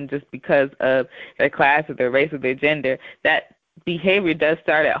on someone just because of their class or their race or their gender, that behavior does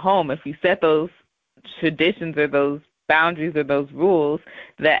start at home. If you set those traditions or those boundaries or those rules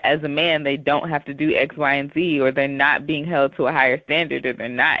that as a man they don't have to do X, Y, and Z, or they're not being held to a higher standard, or they're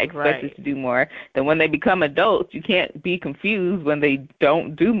not expected to do more, then when they become adults, you can't be confused when they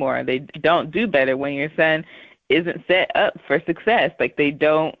don't do more, they don't do better, when your son isn't set up for success. Like, they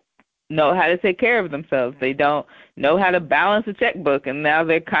don't know how to take care of themselves. They don't know how to balance a checkbook, and now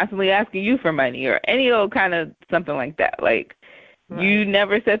they're constantly asking you for money, or any old kind of something like that. Like, you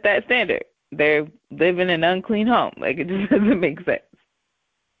never set that standard. They're living in an unclean home. Like, it just doesn't make sense.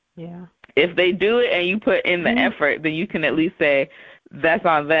 Yeah. If they do it and you put in the effort, then you can at least say that's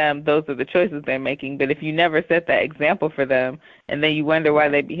on them. Those are the choices they're making. But if you never set that example for them and then you wonder why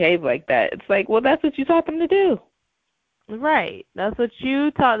they behave like that, it's like, well, that's what you taught them to do. Right. That's what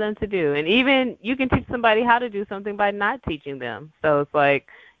you taught them to do. And even you can teach somebody how to do something by not teaching them. So it's like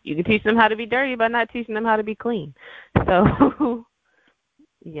you can teach them how to be dirty by not teaching them how to be clean. So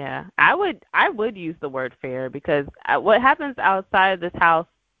yeah, I would use the word fair, because what happens outside this house,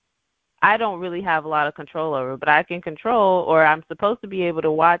 I don't really have a lot of control over, but I can control, or I'm supposed to be able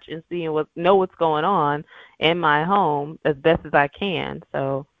to watch and see and know what's going on in my home as best as I can.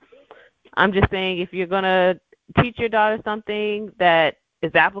 So I'm just saying, if you're going to teach your daughter something that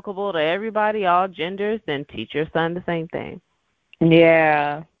is applicable to everybody, all genders, then teach your son the same thing.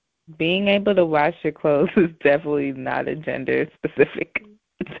 Yeah. Being able to wash your clothes is definitely not a gender-specific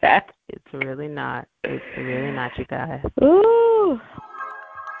task. It's really not. It's really not, you guys. Ooh.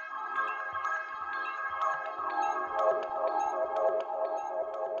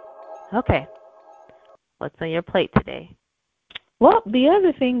 Okay. What's on your plate today? Well, the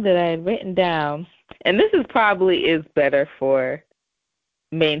other thing that I had written down, and this is better for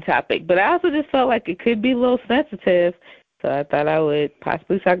main topic, but I also just felt like it could be a little sensitive, so I thought I would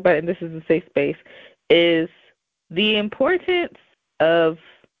possibly talk about it, and this is a safe space, is the importance of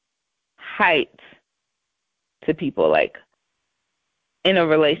height to people, like, in a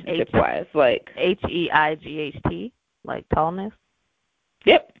relationship-wise. Like, Height, like tallness?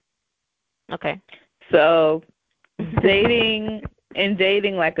 Yep. Okay. So dating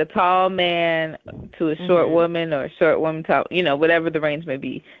like a tall man to a short woman, or a short woman tall, whatever the range may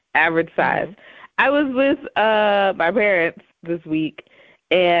be, average size. I was with my parents this week,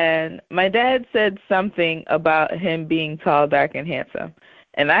 and my dad said something about him being tall, dark, and handsome.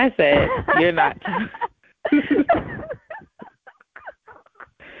 And I said, you're not tall.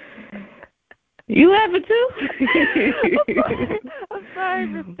 You laughing too? I'm sorry,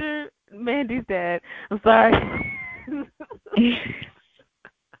 Mr. Mandy's dad. I'm sorry.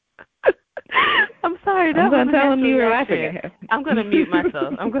 I'm sorry. I'm going to tell him you were laughing at him. I'm going to mute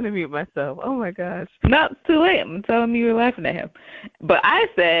myself. Oh, my gosh. No, it's too late. I'm going to tell him you were laughing at him. But I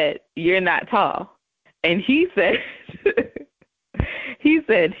said, you're not tall. And he said,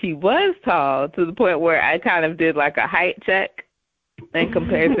 he was tall, to the point where I kind of did like a height check in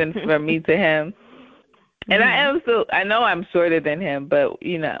comparison from me to him. And I know I'm shorter than him, but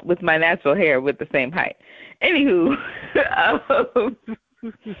with my natural hair, with the same height. Anywho,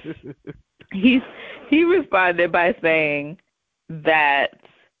 he responded by saying that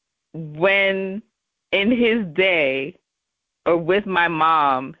when in his day or with my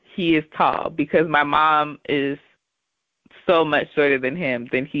mom, he is tall because my mom is so much shorter than him,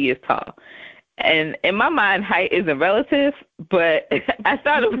 then he is tall. And in my mind, height isn't relative, but I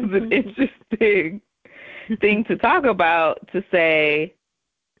thought it was an interesting thing to talk about, to say,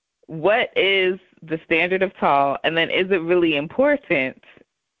 what is the standard of tall, and then is it really important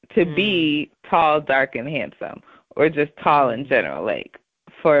to be tall, dark, and handsome, or just tall in general, like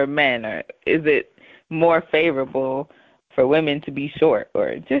for men, or is it more favorable for women to be short,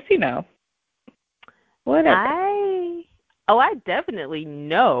 or just, whatever? I definitely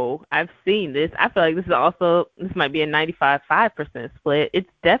know. I've seen this. I feel like this might be a 95% split. It's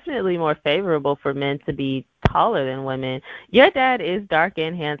definitely more favorable for men to be taller than women. Your dad is dark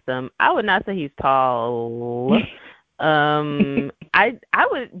and handsome. I would not say he's tall. I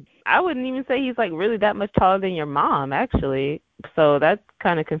wouldn't even say he's like really that much taller than your mom, actually. So that's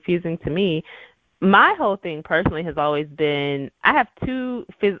kind of confusing to me. My whole thing personally has always been, I have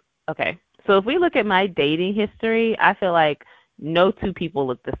okay. So if we look at my dating history, I feel like no two people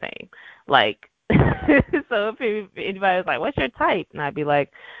look the same. Like, so if anybody was like, "What's your type?" and I'd be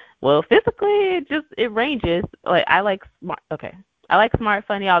like, "Well, physically, it ranges. Like, I like smart,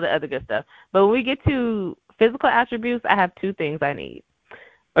 funny, all the other good stuff. But when we get to physical attributes, I have two things I need,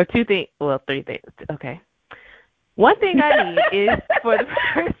 or three things. Okay, one thing I need is for the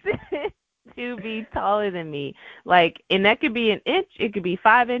person to be taller than me. Like, and that could be an inch, it could be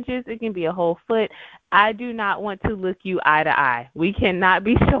 5 inches, it can be a whole foot. I do not want to look you eye to eye. We cannot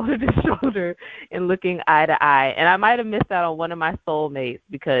be shoulder to shoulder and looking eye to eye. And I might have missed out on one of my soulmates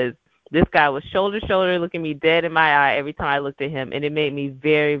because this guy was shoulder to shoulder looking me dead in my eye every time I looked at him, and it made me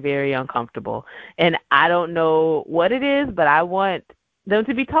very, very uncomfortable. And I don't know what it is, but I want them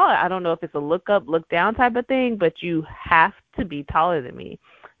to be taller. I don't know if it's a look up, look down type of thing, but you have to be taller than me.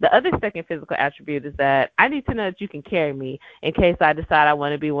 The other second physical attribute is that I need to know that you can carry me in case I decide I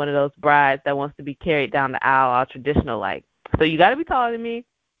want to be one of those brides that wants to be carried down the aisle all traditional like. So you got to be taller than me,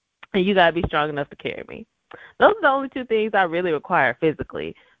 and you got to be strong enough to carry me. Those are the only two things I really require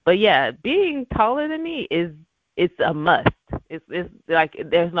physically. But yeah, being taller than me it's a must. It's like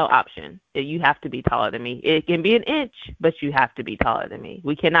there's no option. You have to be taller than me. It can be an inch, but you have to be taller than me.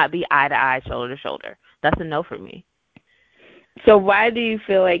 We cannot be eye to eye, shoulder to shoulder. That's a no for me. So why do you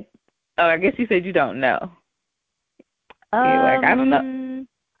feel like? Oh, I guess you said you don't know. You're like, I don't know.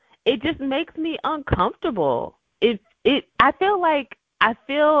 It just makes me uncomfortable. I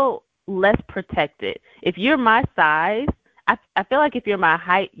feel less protected. If you're my size, I feel like if you're my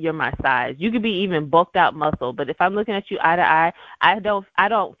height, you're my size. You could be even bulked out muscle, but if I'm looking at you eye to eye, I don't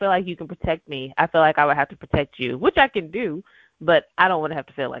feel like you can protect me. I feel like I would have to protect you, which I can do, but I don't want to have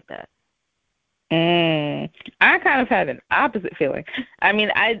to feel like that. I kind of had an opposite feeling. I mean,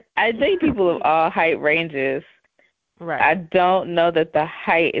 I date people of all height ranges. Right. I don't know that the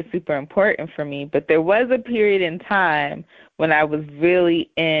height is super important for me, but there was a period in time when I was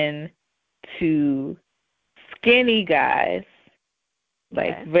really into skinny guys,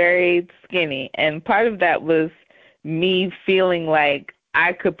 like very skinny. And part of that was me feeling like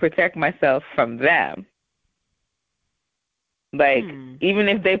I could protect myself from them. Like, even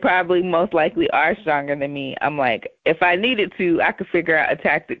if they probably most likely are stronger than me, I'm like, if I needed to, I could figure out a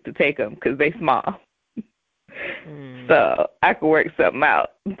tactic to take them because they small. So I could work something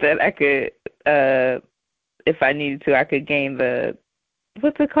out that I could, if I needed to, I could gain the,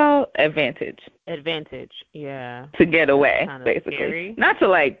 what's it called? Advantage, yeah. To get away, basically. Scary. Not to,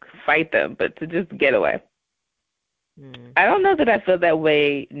 like, fight them, but to just get away. I don't know that I feel that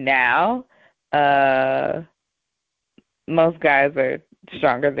way now. Most guys are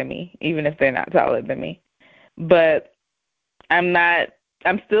stronger than me, even if they're not taller than me. But I'm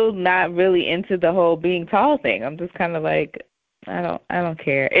still not really into the whole being tall thing. I'm just kind of like, I don't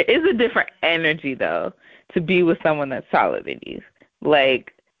care. It is a different energy though to be with someone that's taller than you.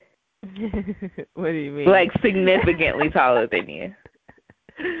 Like, what do you mean? Like significantly taller than you.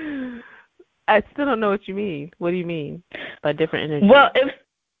 I still don't know what you mean. What do you mean by different energy? Well,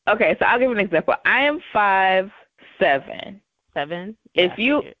 so I'll give an example. I am 5'7". 7? If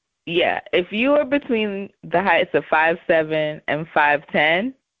you are between the heights of 5'7" and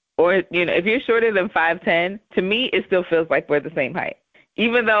 5'10", or if you're shorter than 5'10", to me it still feels like we're the same height.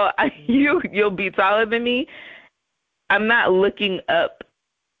 Even though you'll be taller than me, I'm not looking up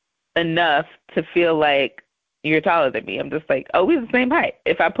enough to feel like you're taller than me. I'm just like, oh, we're the same height.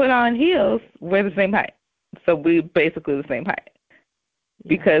 If I put on heels, we're the same height. So we basically the same height.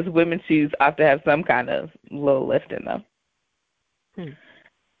 Because women's shoes often have some kind of little lift in them.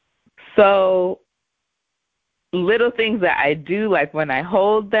 So little things that I do, like when I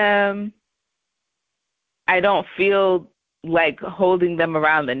hold them, I don't feel like holding them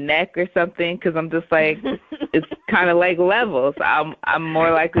around the neck or something because I'm just like, it's kind of like levels. I'm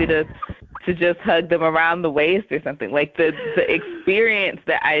more likely to just hug them around the waist or something. Like the experience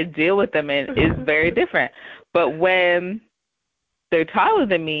that I deal with them in is very different. But when they're taller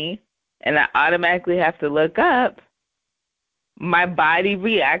than me and I automatically have to look up, my body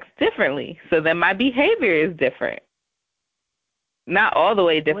reacts differently. So then my behavior is different. Not all the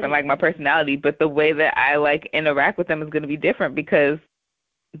way different, like my personality, but the way that I like interact with them is going to be different because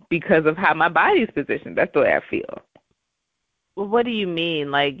of how my body is positioned. That's the way I feel. Well, what do you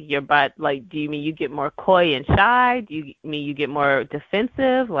mean? Like your body? Like, do you mean you get more coy and shy? Do you mean you get more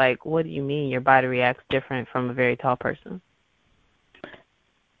defensive? Like, what do you mean your body reacts different from a very tall person?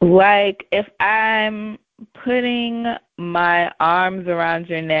 Like if I'm putting my arms around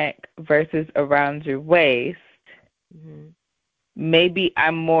your neck versus around your waist, maybe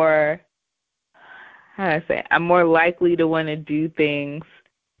I'm more, I'm more likely to want to do things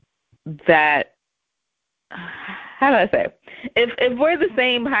that, if we're the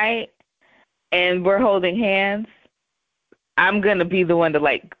same height and we're holding hands, I'm going to be the one to,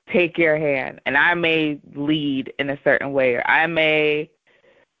 like, take your hand, and I may lead in a certain way, or I may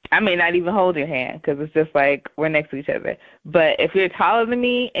not even hold your hand because it's just like we're next to each other. But if you're taller than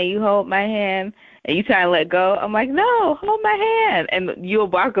me and you hold my hand and you try to let go, I'm like, no, hold my hand. And you'll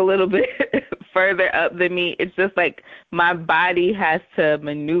walk a little bit further up than me. It's just like my body has to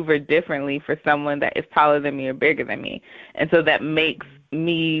maneuver differently for someone that is taller than me or bigger than me. And so that makes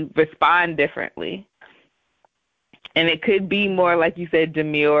me respond differently. And it could be more, like you said,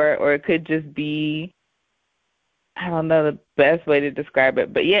 demure, or it could just be, I don't know the best way to describe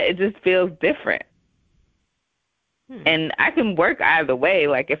it, but yeah, it just feels different. And I can work either way.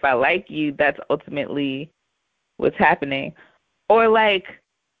 Like if I like you, that's ultimately what's happening. Or like,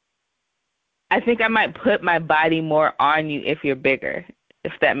 I think I might put my body more on you if you're bigger,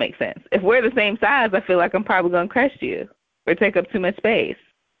 if that makes sense. If we're the same size, I feel like I'm probably going to crush you or take up too much space.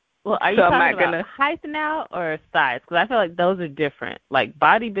 Well, are you talking about height now or size? Because I feel like those are different. Like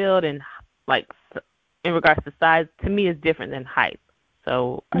body build and like in regards to size, to me, is different than height.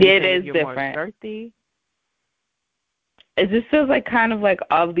 So yeah, it is you're different. More girthy? It just feels like kind of like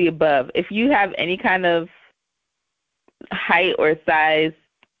all of the above. If you have any kind of height or size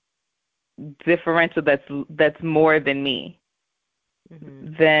differential that's more than me,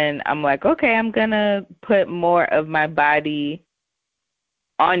 then I'm like, okay, I'm gonna put more of my body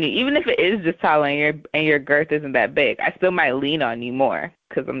on you, even if it is just tall and your girth isn't that big. I still might lean on you more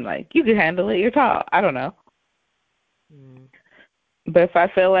because I'm like, you can handle it. You're tall. I don't know. But if I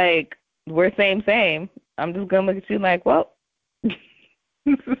feel like we're same, I'm just gonna look at you like, well,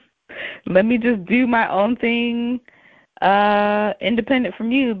 let me just do my own thing, independent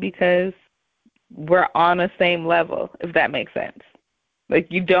from you because we're on the same level. If that makes sense. Like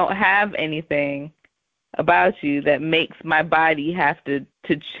you don't have anything about you that makes my body have to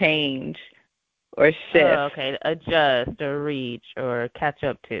change or shift. Oh, okay, adjust or reach or catch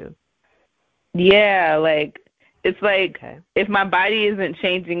up to. Yeah, like it's like if my body isn't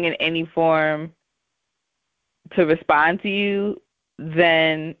changing in any form to respond to you,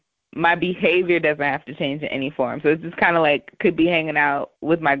 then my behavior doesn't have to change in any form. So it's just kind of like could be hanging out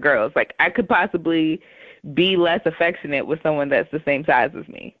with my girls. Like I could possibly be less affectionate with someone that's the same size as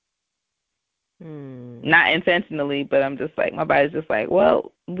me. Not intentionally, but I'm just like, my body's just like,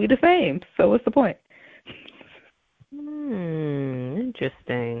 well, we the same, so what's the point?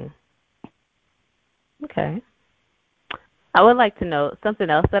 Interesting. Okay. I would like to know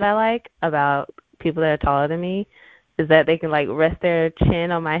something else that I like about people that are taller than me is that they can like rest their chin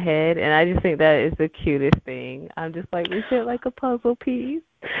on my head, and I just think that is the cutest thing. I'm just like, we fit like a puzzle piece.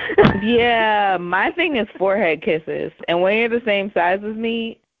 Yeah, my thing is forehead kisses, and when you're the same size as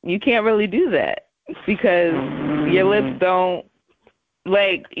me, you can't really do that because your lips don't,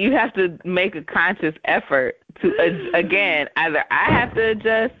 like, you have to make a conscious effort to, again, either I have to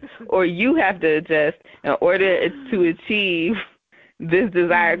adjust or you have to adjust in order to achieve this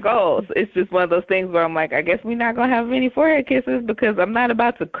desired goal. So it's just one of those things where I'm like, I guess we're not going to have any forehead kisses because I'm not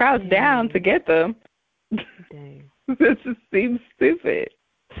about to crouch down to get them. Dang. This just seems stupid.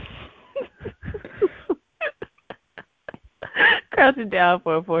 Crouching down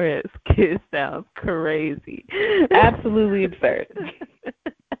for a forehead kiss sounds crazy. Absolutely absurd.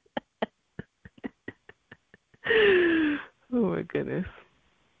 Oh my goodness.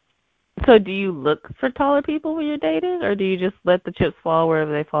 So do you look for taller people when you're dating, or do you just let the chips fall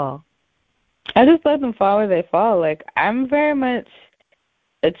wherever they fall? I just let them fall where they fall. Like, I'm very much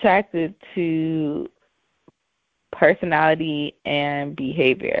attracted to personality and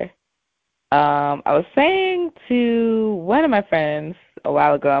behavior. I was saying to one of my friends a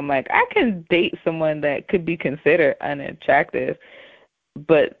while ago, I'm like, I can date someone that could be considered unattractive,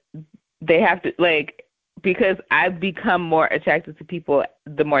 but they have to, like, because I've become more attracted to people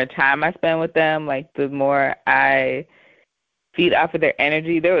the more time I spend with them, like, the more I feed off of their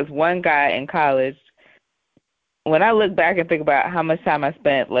energy. There was one guy in college, when I look back and think about how much time I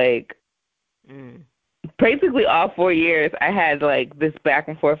spent, like, basically all 4 years, I had, like, this back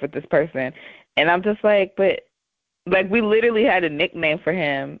and forth with this person. And I'm just like, but, like, we literally had a nickname for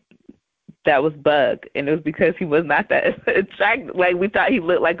him that was Bug. And it was because he was not that attractive. Like, we thought he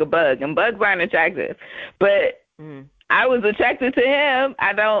looked like a bug. And bugs aren't attractive. But I was attracted to him.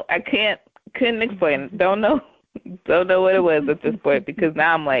 Couldn't explain it. Don't know what it was at this point, because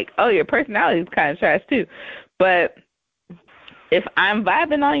now I'm like, oh, your personality is kind of trash too. But if I'm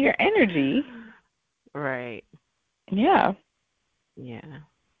vibing on your energy, right? Yeah.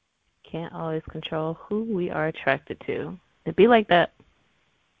 Can't always control who we are attracted to. It'd be like that,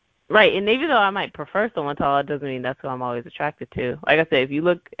 right? And even though I might prefer someone tall, it doesn't mean that's who I'm always attracted to. Like I said, if you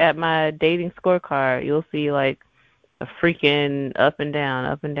look at my dating scorecard, you'll see like a freaking up and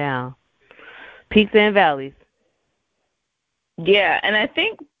down, peaks and valleys. Yeah, and I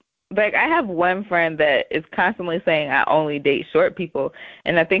think, like, I have one friend that is constantly saying I only date short people,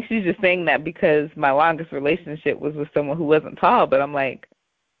 and I think she's just saying that because my longest relationship was with someone who wasn't tall, but I'm like,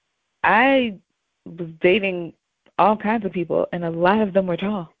 I was dating all kinds of people, and a lot of them were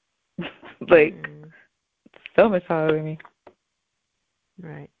tall. Like, so much taller than me.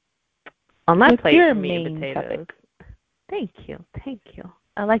 Right. On my plate your for meat and potatoes. Thank you.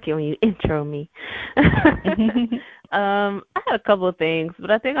 I like it when you intro me. I had a couple of things, but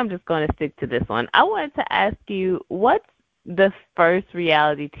I think I'm just going to stick to this one. I wanted to ask you, what's the first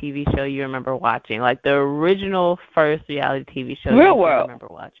reality TV show you remember watching? Like the original first reality TV show Real you World. remember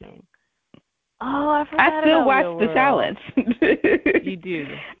watching? Oh, I forgot. I still watch The Challenge.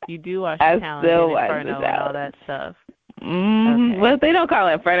 You do watch The Challenge and Inferno and all that stuff. Okay. Well, they don't call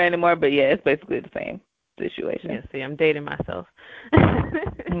it Inferno anymore, but yeah, it's basically the same situation. Yeah, see, I'm dating myself.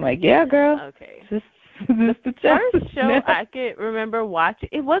 I'm like, yeah, girl. Okay. The first show I could remember watching,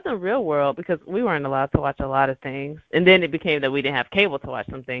 it wasn't Real World because we weren't allowed to watch a lot of things. And then it became that we didn't have cable to watch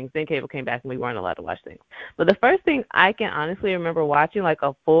some things. Then cable came back and we weren't allowed to watch things. But the first thing I can honestly remember watching, like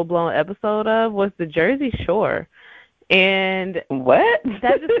a full-blown episode of, was the Jersey Shore. And what?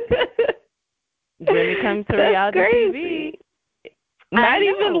 That just, when it comes to reality TV, not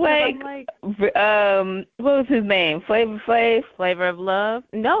even like what was his name? Flavor Flav? Flavor of Love?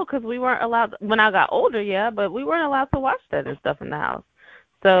 No, because we weren't allowed. When I got older, yeah, but we weren't allowed to watch that and stuff in the house.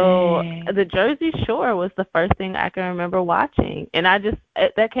 So the Jersey Shore was the first thing I can remember watching, and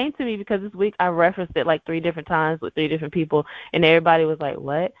that came to me because this week I referenced it like 3 different times with 3 different people, and everybody was like,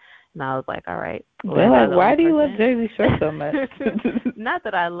 "What?" And I was like, "All right." They're like, "Why do you love Jersey Shore so much?" Not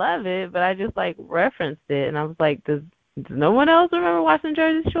that I love it, but I just like referenced it, and I was like, Does no one else remember watching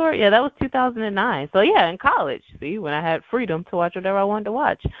Jersey Shore? Yeah, that was 2009. So, yeah, in college, see, when I had freedom to watch whatever I wanted to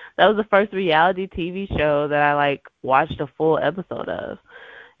watch. That was the first reality TV show that I, like, watched a full episode of.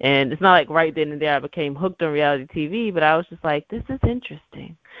 And it's not like right then and there I became hooked on reality TV, but I was just like, this is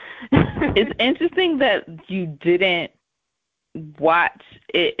interesting. It's interesting that you didn't watch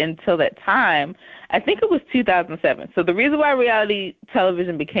it until that time. I think it was 2007. So the reason why reality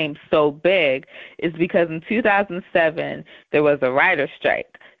television became so big is because in 2007 there was a writer's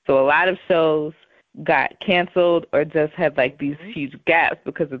strike. So a lot of shows got canceled or just had like these huge gaps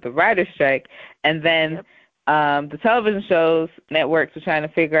because of the writer's strike. And then the television shows networks were trying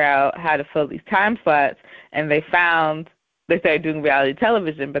to figure out how to fill these time slots, and they started doing reality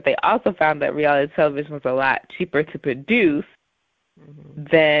television, but they also found that reality television was a lot cheaper to produce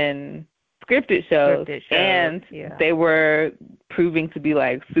than scripted shows, and they were proving to be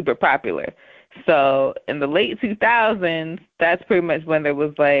like super popular. So in the late 2000s, that's pretty much when there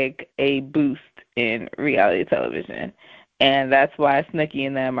was like a boost in reality television, and that's why Snooki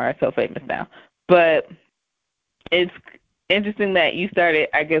and them are so famous now. But it's interesting that you started,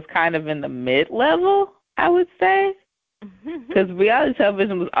 I guess, kind of in the mid-level, I would say, because reality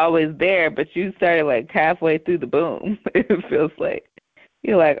television was always there, but you started like halfway through the boom. It feels like.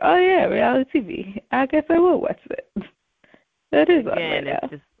 You're like, oh, yeah, reality TV. I guess I will watch that. That is on right now.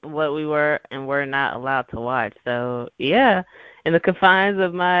 It's just what we were and were not allowed to watch. So, yeah. in the confines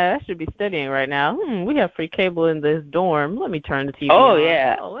of I should be studying right now. We have free cable in this dorm. Let me turn the TV Oh, on.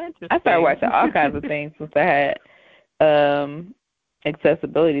 yeah. Oh, interesting. I started watching all kinds of things since I had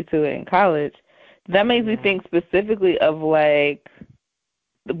accessibility to it in college. That makes me think specifically of, like,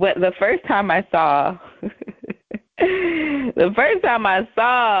 the first time I saw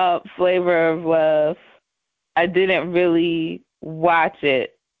Flavor of Love, I didn't really watch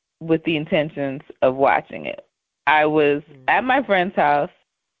it with the intentions of watching it. I was at my friend's house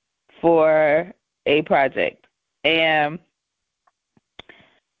for a project, and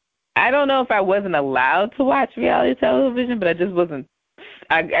I don't know if I wasn't allowed to watch reality television, but I just wasn't.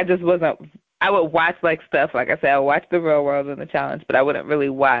 I would watch, like, stuff, like I said, I would watch The Real World and The Challenge, but I wouldn't really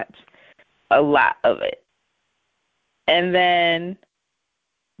watch a lot of it. And then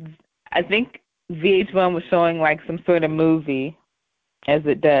I think VH1 was showing, like, some sort of movie, as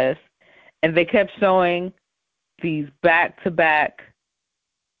it does, and they kept showing these back-to-back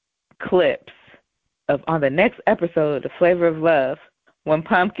clips of, on the next episode of The Flavor of Love, when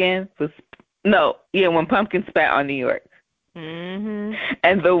Pumpkin spat on New York. Mm-hmm.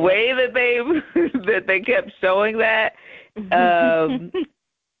 And the way that they kept showing that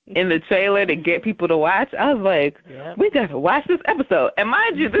in the trailer to get people to watch, I was like, we got to watch this episode. And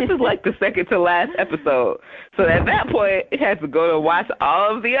mind you, this is like the second to last episode. So at that point, it had to go to watch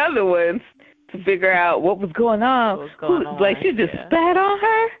all of the other ones to figure out what was going on. Like, she just spat on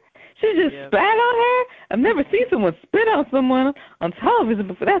her? She just spat on her? I've never seen someone spit on someone on television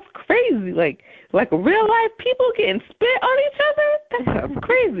before. That's crazy. Like real life people getting spit on each other? That sounds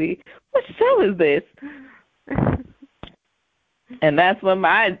crazy. What show is this? And that's when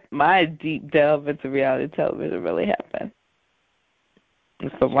my deep delve into reality television really happened.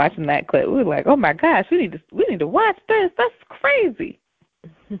 And so watching that clip, we were like, "Oh my gosh, we need to watch this. That's crazy."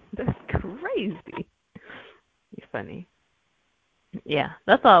 That's crazy. You're funny. Yeah,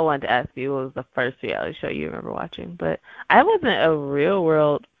 that's all I wanted to ask you. What was the first reality show you remember watching? But I wasn't a Real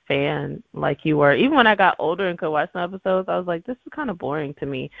World fan like you were. Even when I got older and could watch some episodes, I was like, this is kind of boring to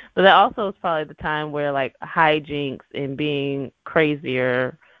me. But that also was probably the time where, like, hijinks and being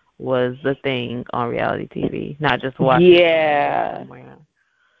crazier was the thing on reality TV, not just watching.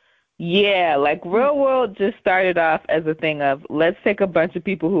 Yeah, like Real World just started off as a thing of, let's take a bunch of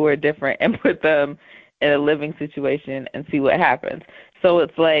people who are different and put them in a living situation and see what happens. So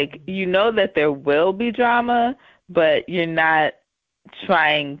it's like, you know that there will be drama, but you're not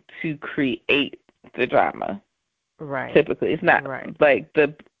trying to create the drama. Right. Typically. It's not like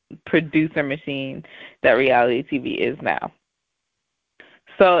the producer machine that reality TV is now.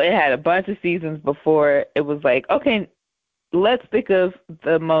 So it had a bunch of seasons before it was like, okay, let's think of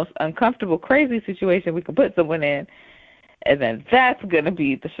the most uncomfortable, crazy situation we can put someone in, and then that's going to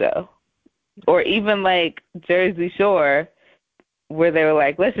be the show. Or even like Jersey Shore, where they were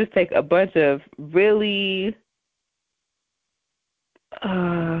like, let's just take a bunch of really,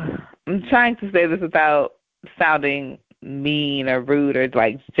 I'm trying to say this without sounding mean or rude or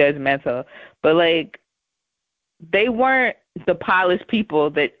like judgmental, but like they weren't the polished people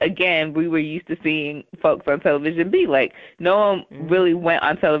that, again, we were used to seeing folks on television be. Like, no one really went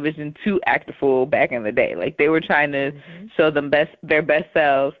on television to act a fool back in the day. Like, they were trying to show them their best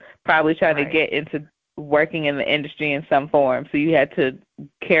selves, probably trying to get into working in the industry in some form. So you had to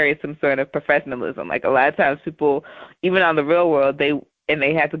carry some sort of professionalism. Like, a lot of times people, even on The Real World, they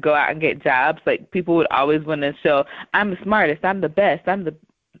had to go out and get jobs. Like, people would always want to show, I'm the smartest, I'm the best, I'm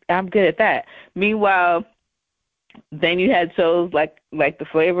good at that. Meanwhile, then you had shows like The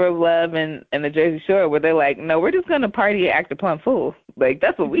Flavor of Love and the Jersey Shore, where they're like, no, we're just going to party and act a plumb fool. Like,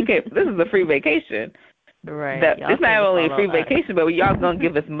 that's what we came. This is a free vacation. Right. It's not only a free vacation, but y'all going to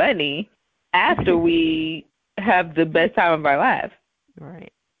give us money after we have the best time of our lives.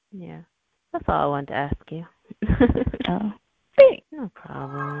 Right. Yeah. That's all I wanted to ask you. Oh, thanks. No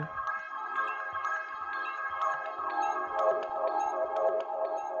problem.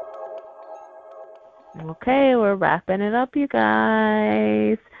 Okay, we're wrapping it up, you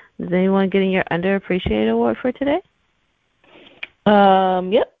guys. Is anyone getting your underappreciated award for today?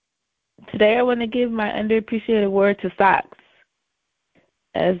 Yep. Today I want to give my underappreciated award to socks.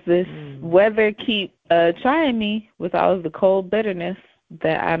 As this weather keep trying me with all of the cold bitterness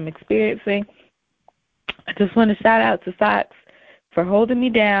that I'm experiencing, I just want to shout out to socks for holding me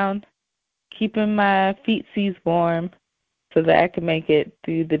down, keeping my feetsies warm so that I can make it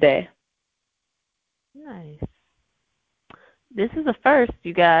through the day. Nice. This is a first,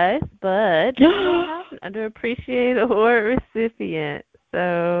 you guys, but we don't have an underappreciated award recipient.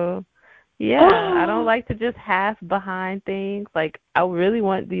 So, yeah, I don't like to just half behind things. Like, I really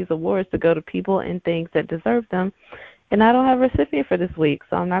want these awards to go to people and things that deserve them. And I don't have a recipient for this week,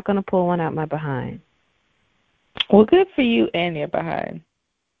 so I'm not going to pull one out my behind. Well, good for you and your behind.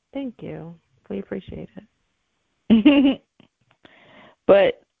 Thank you. We appreciate it.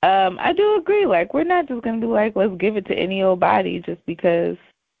 But I do agree. Like, we're not just going to be like, let's give it to any old body just because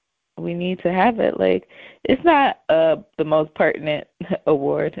we need to have it. Like, it's not the most pertinent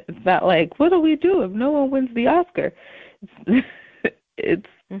award. It's not like, what do we do if no one wins the Oscar? It's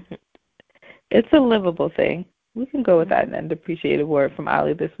a livable thing. We can go without an underappreciated award from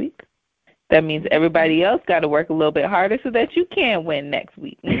Ollie this week. That means everybody else got to work a little bit harder so that you can win next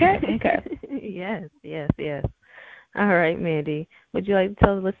week. Okay? Okay. Yes. All right, Mandy. Would you like to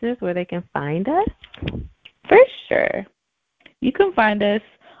tell the listeners where they can find us? For sure. You can find us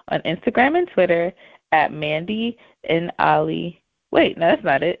on Instagram and Twitter at Mandy and Ollie. Wait, no, that's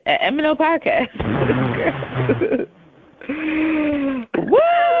not it. At M&O Podcast. Woo!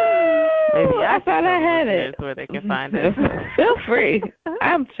 Maybe I thought I had it. Where they can find us. Feel free.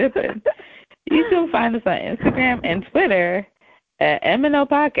 I'm tripping. You can find us on Instagram and Twitter at M&O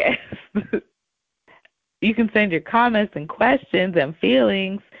Podcast. You can send your comments and questions and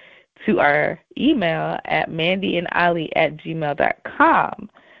feelings to our email at mandyandollie@gmail.com.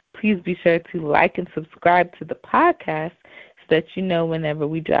 Please be sure to like and subscribe to the podcast so that you know whenever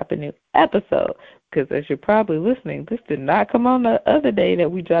we drop a new episode. Because as you're probably listening, this did not come on the other day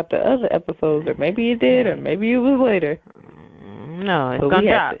that we dropped the other episodes, or maybe it did, or maybe it was later. No, it's going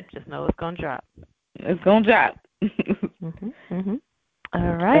to drop. Just know it's going to drop. It's going to drop.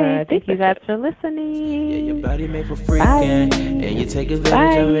 All right. Thank you guys for listening. Yeah, your body made for freaking, and you take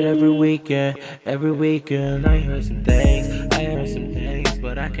advantage of it every weekend. Every weekend, I heard some things,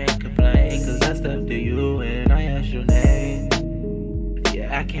 but I can't complain, cause I stepped to you and I asked your name.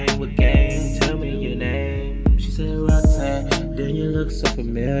 Yeah, I came with game, tell me your name. She said Roxanne, then you look so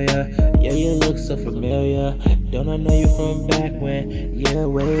familiar. Yeah, you look so familiar. Don't I know you from back when? Yeah,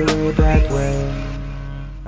 way back when.